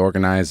me stay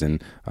organized,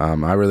 and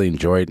I really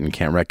enjoy it and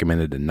can't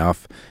recommend it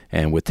enough.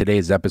 And with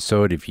today's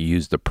episode, if you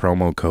use the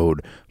promo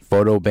code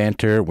Photo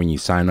Banter when you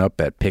sign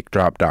up at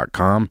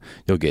pickdrop.com.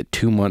 You'll get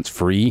 2 months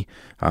free.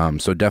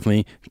 So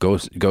definitely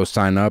go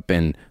sign up,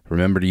 and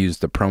remember to use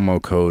the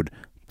promo code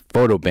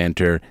Photo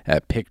Banter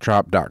at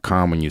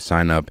pickdrop.com when you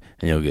sign up,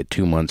 and you'll get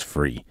 2 months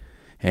free.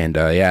 And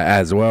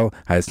as well,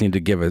 I just need to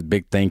give a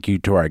big thank you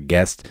to our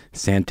guest,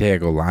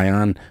 Santiago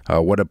Lyon.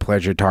 What a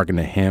pleasure talking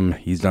to him.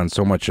 He's done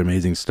so much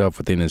amazing stuff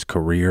within his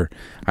career.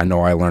 I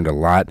know I learned a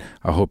lot.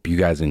 I hope you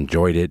guys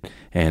enjoyed it.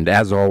 And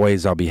as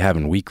always, I'll be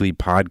having weekly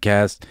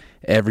podcasts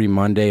every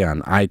Monday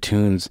on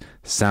iTunes,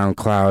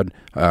 SoundCloud.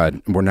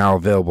 We're now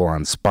available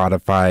on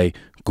Spotify,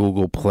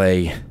 Google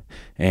Play,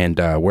 and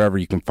wherever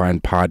you can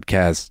find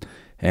podcasts.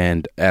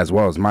 And as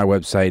well as my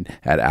website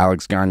at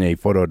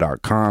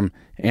alexgagnephoto.com,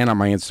 and on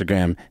my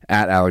Instagram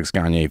at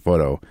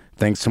alexgagnephoto.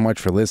 Thanks so much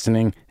for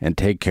listening, and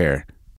take care.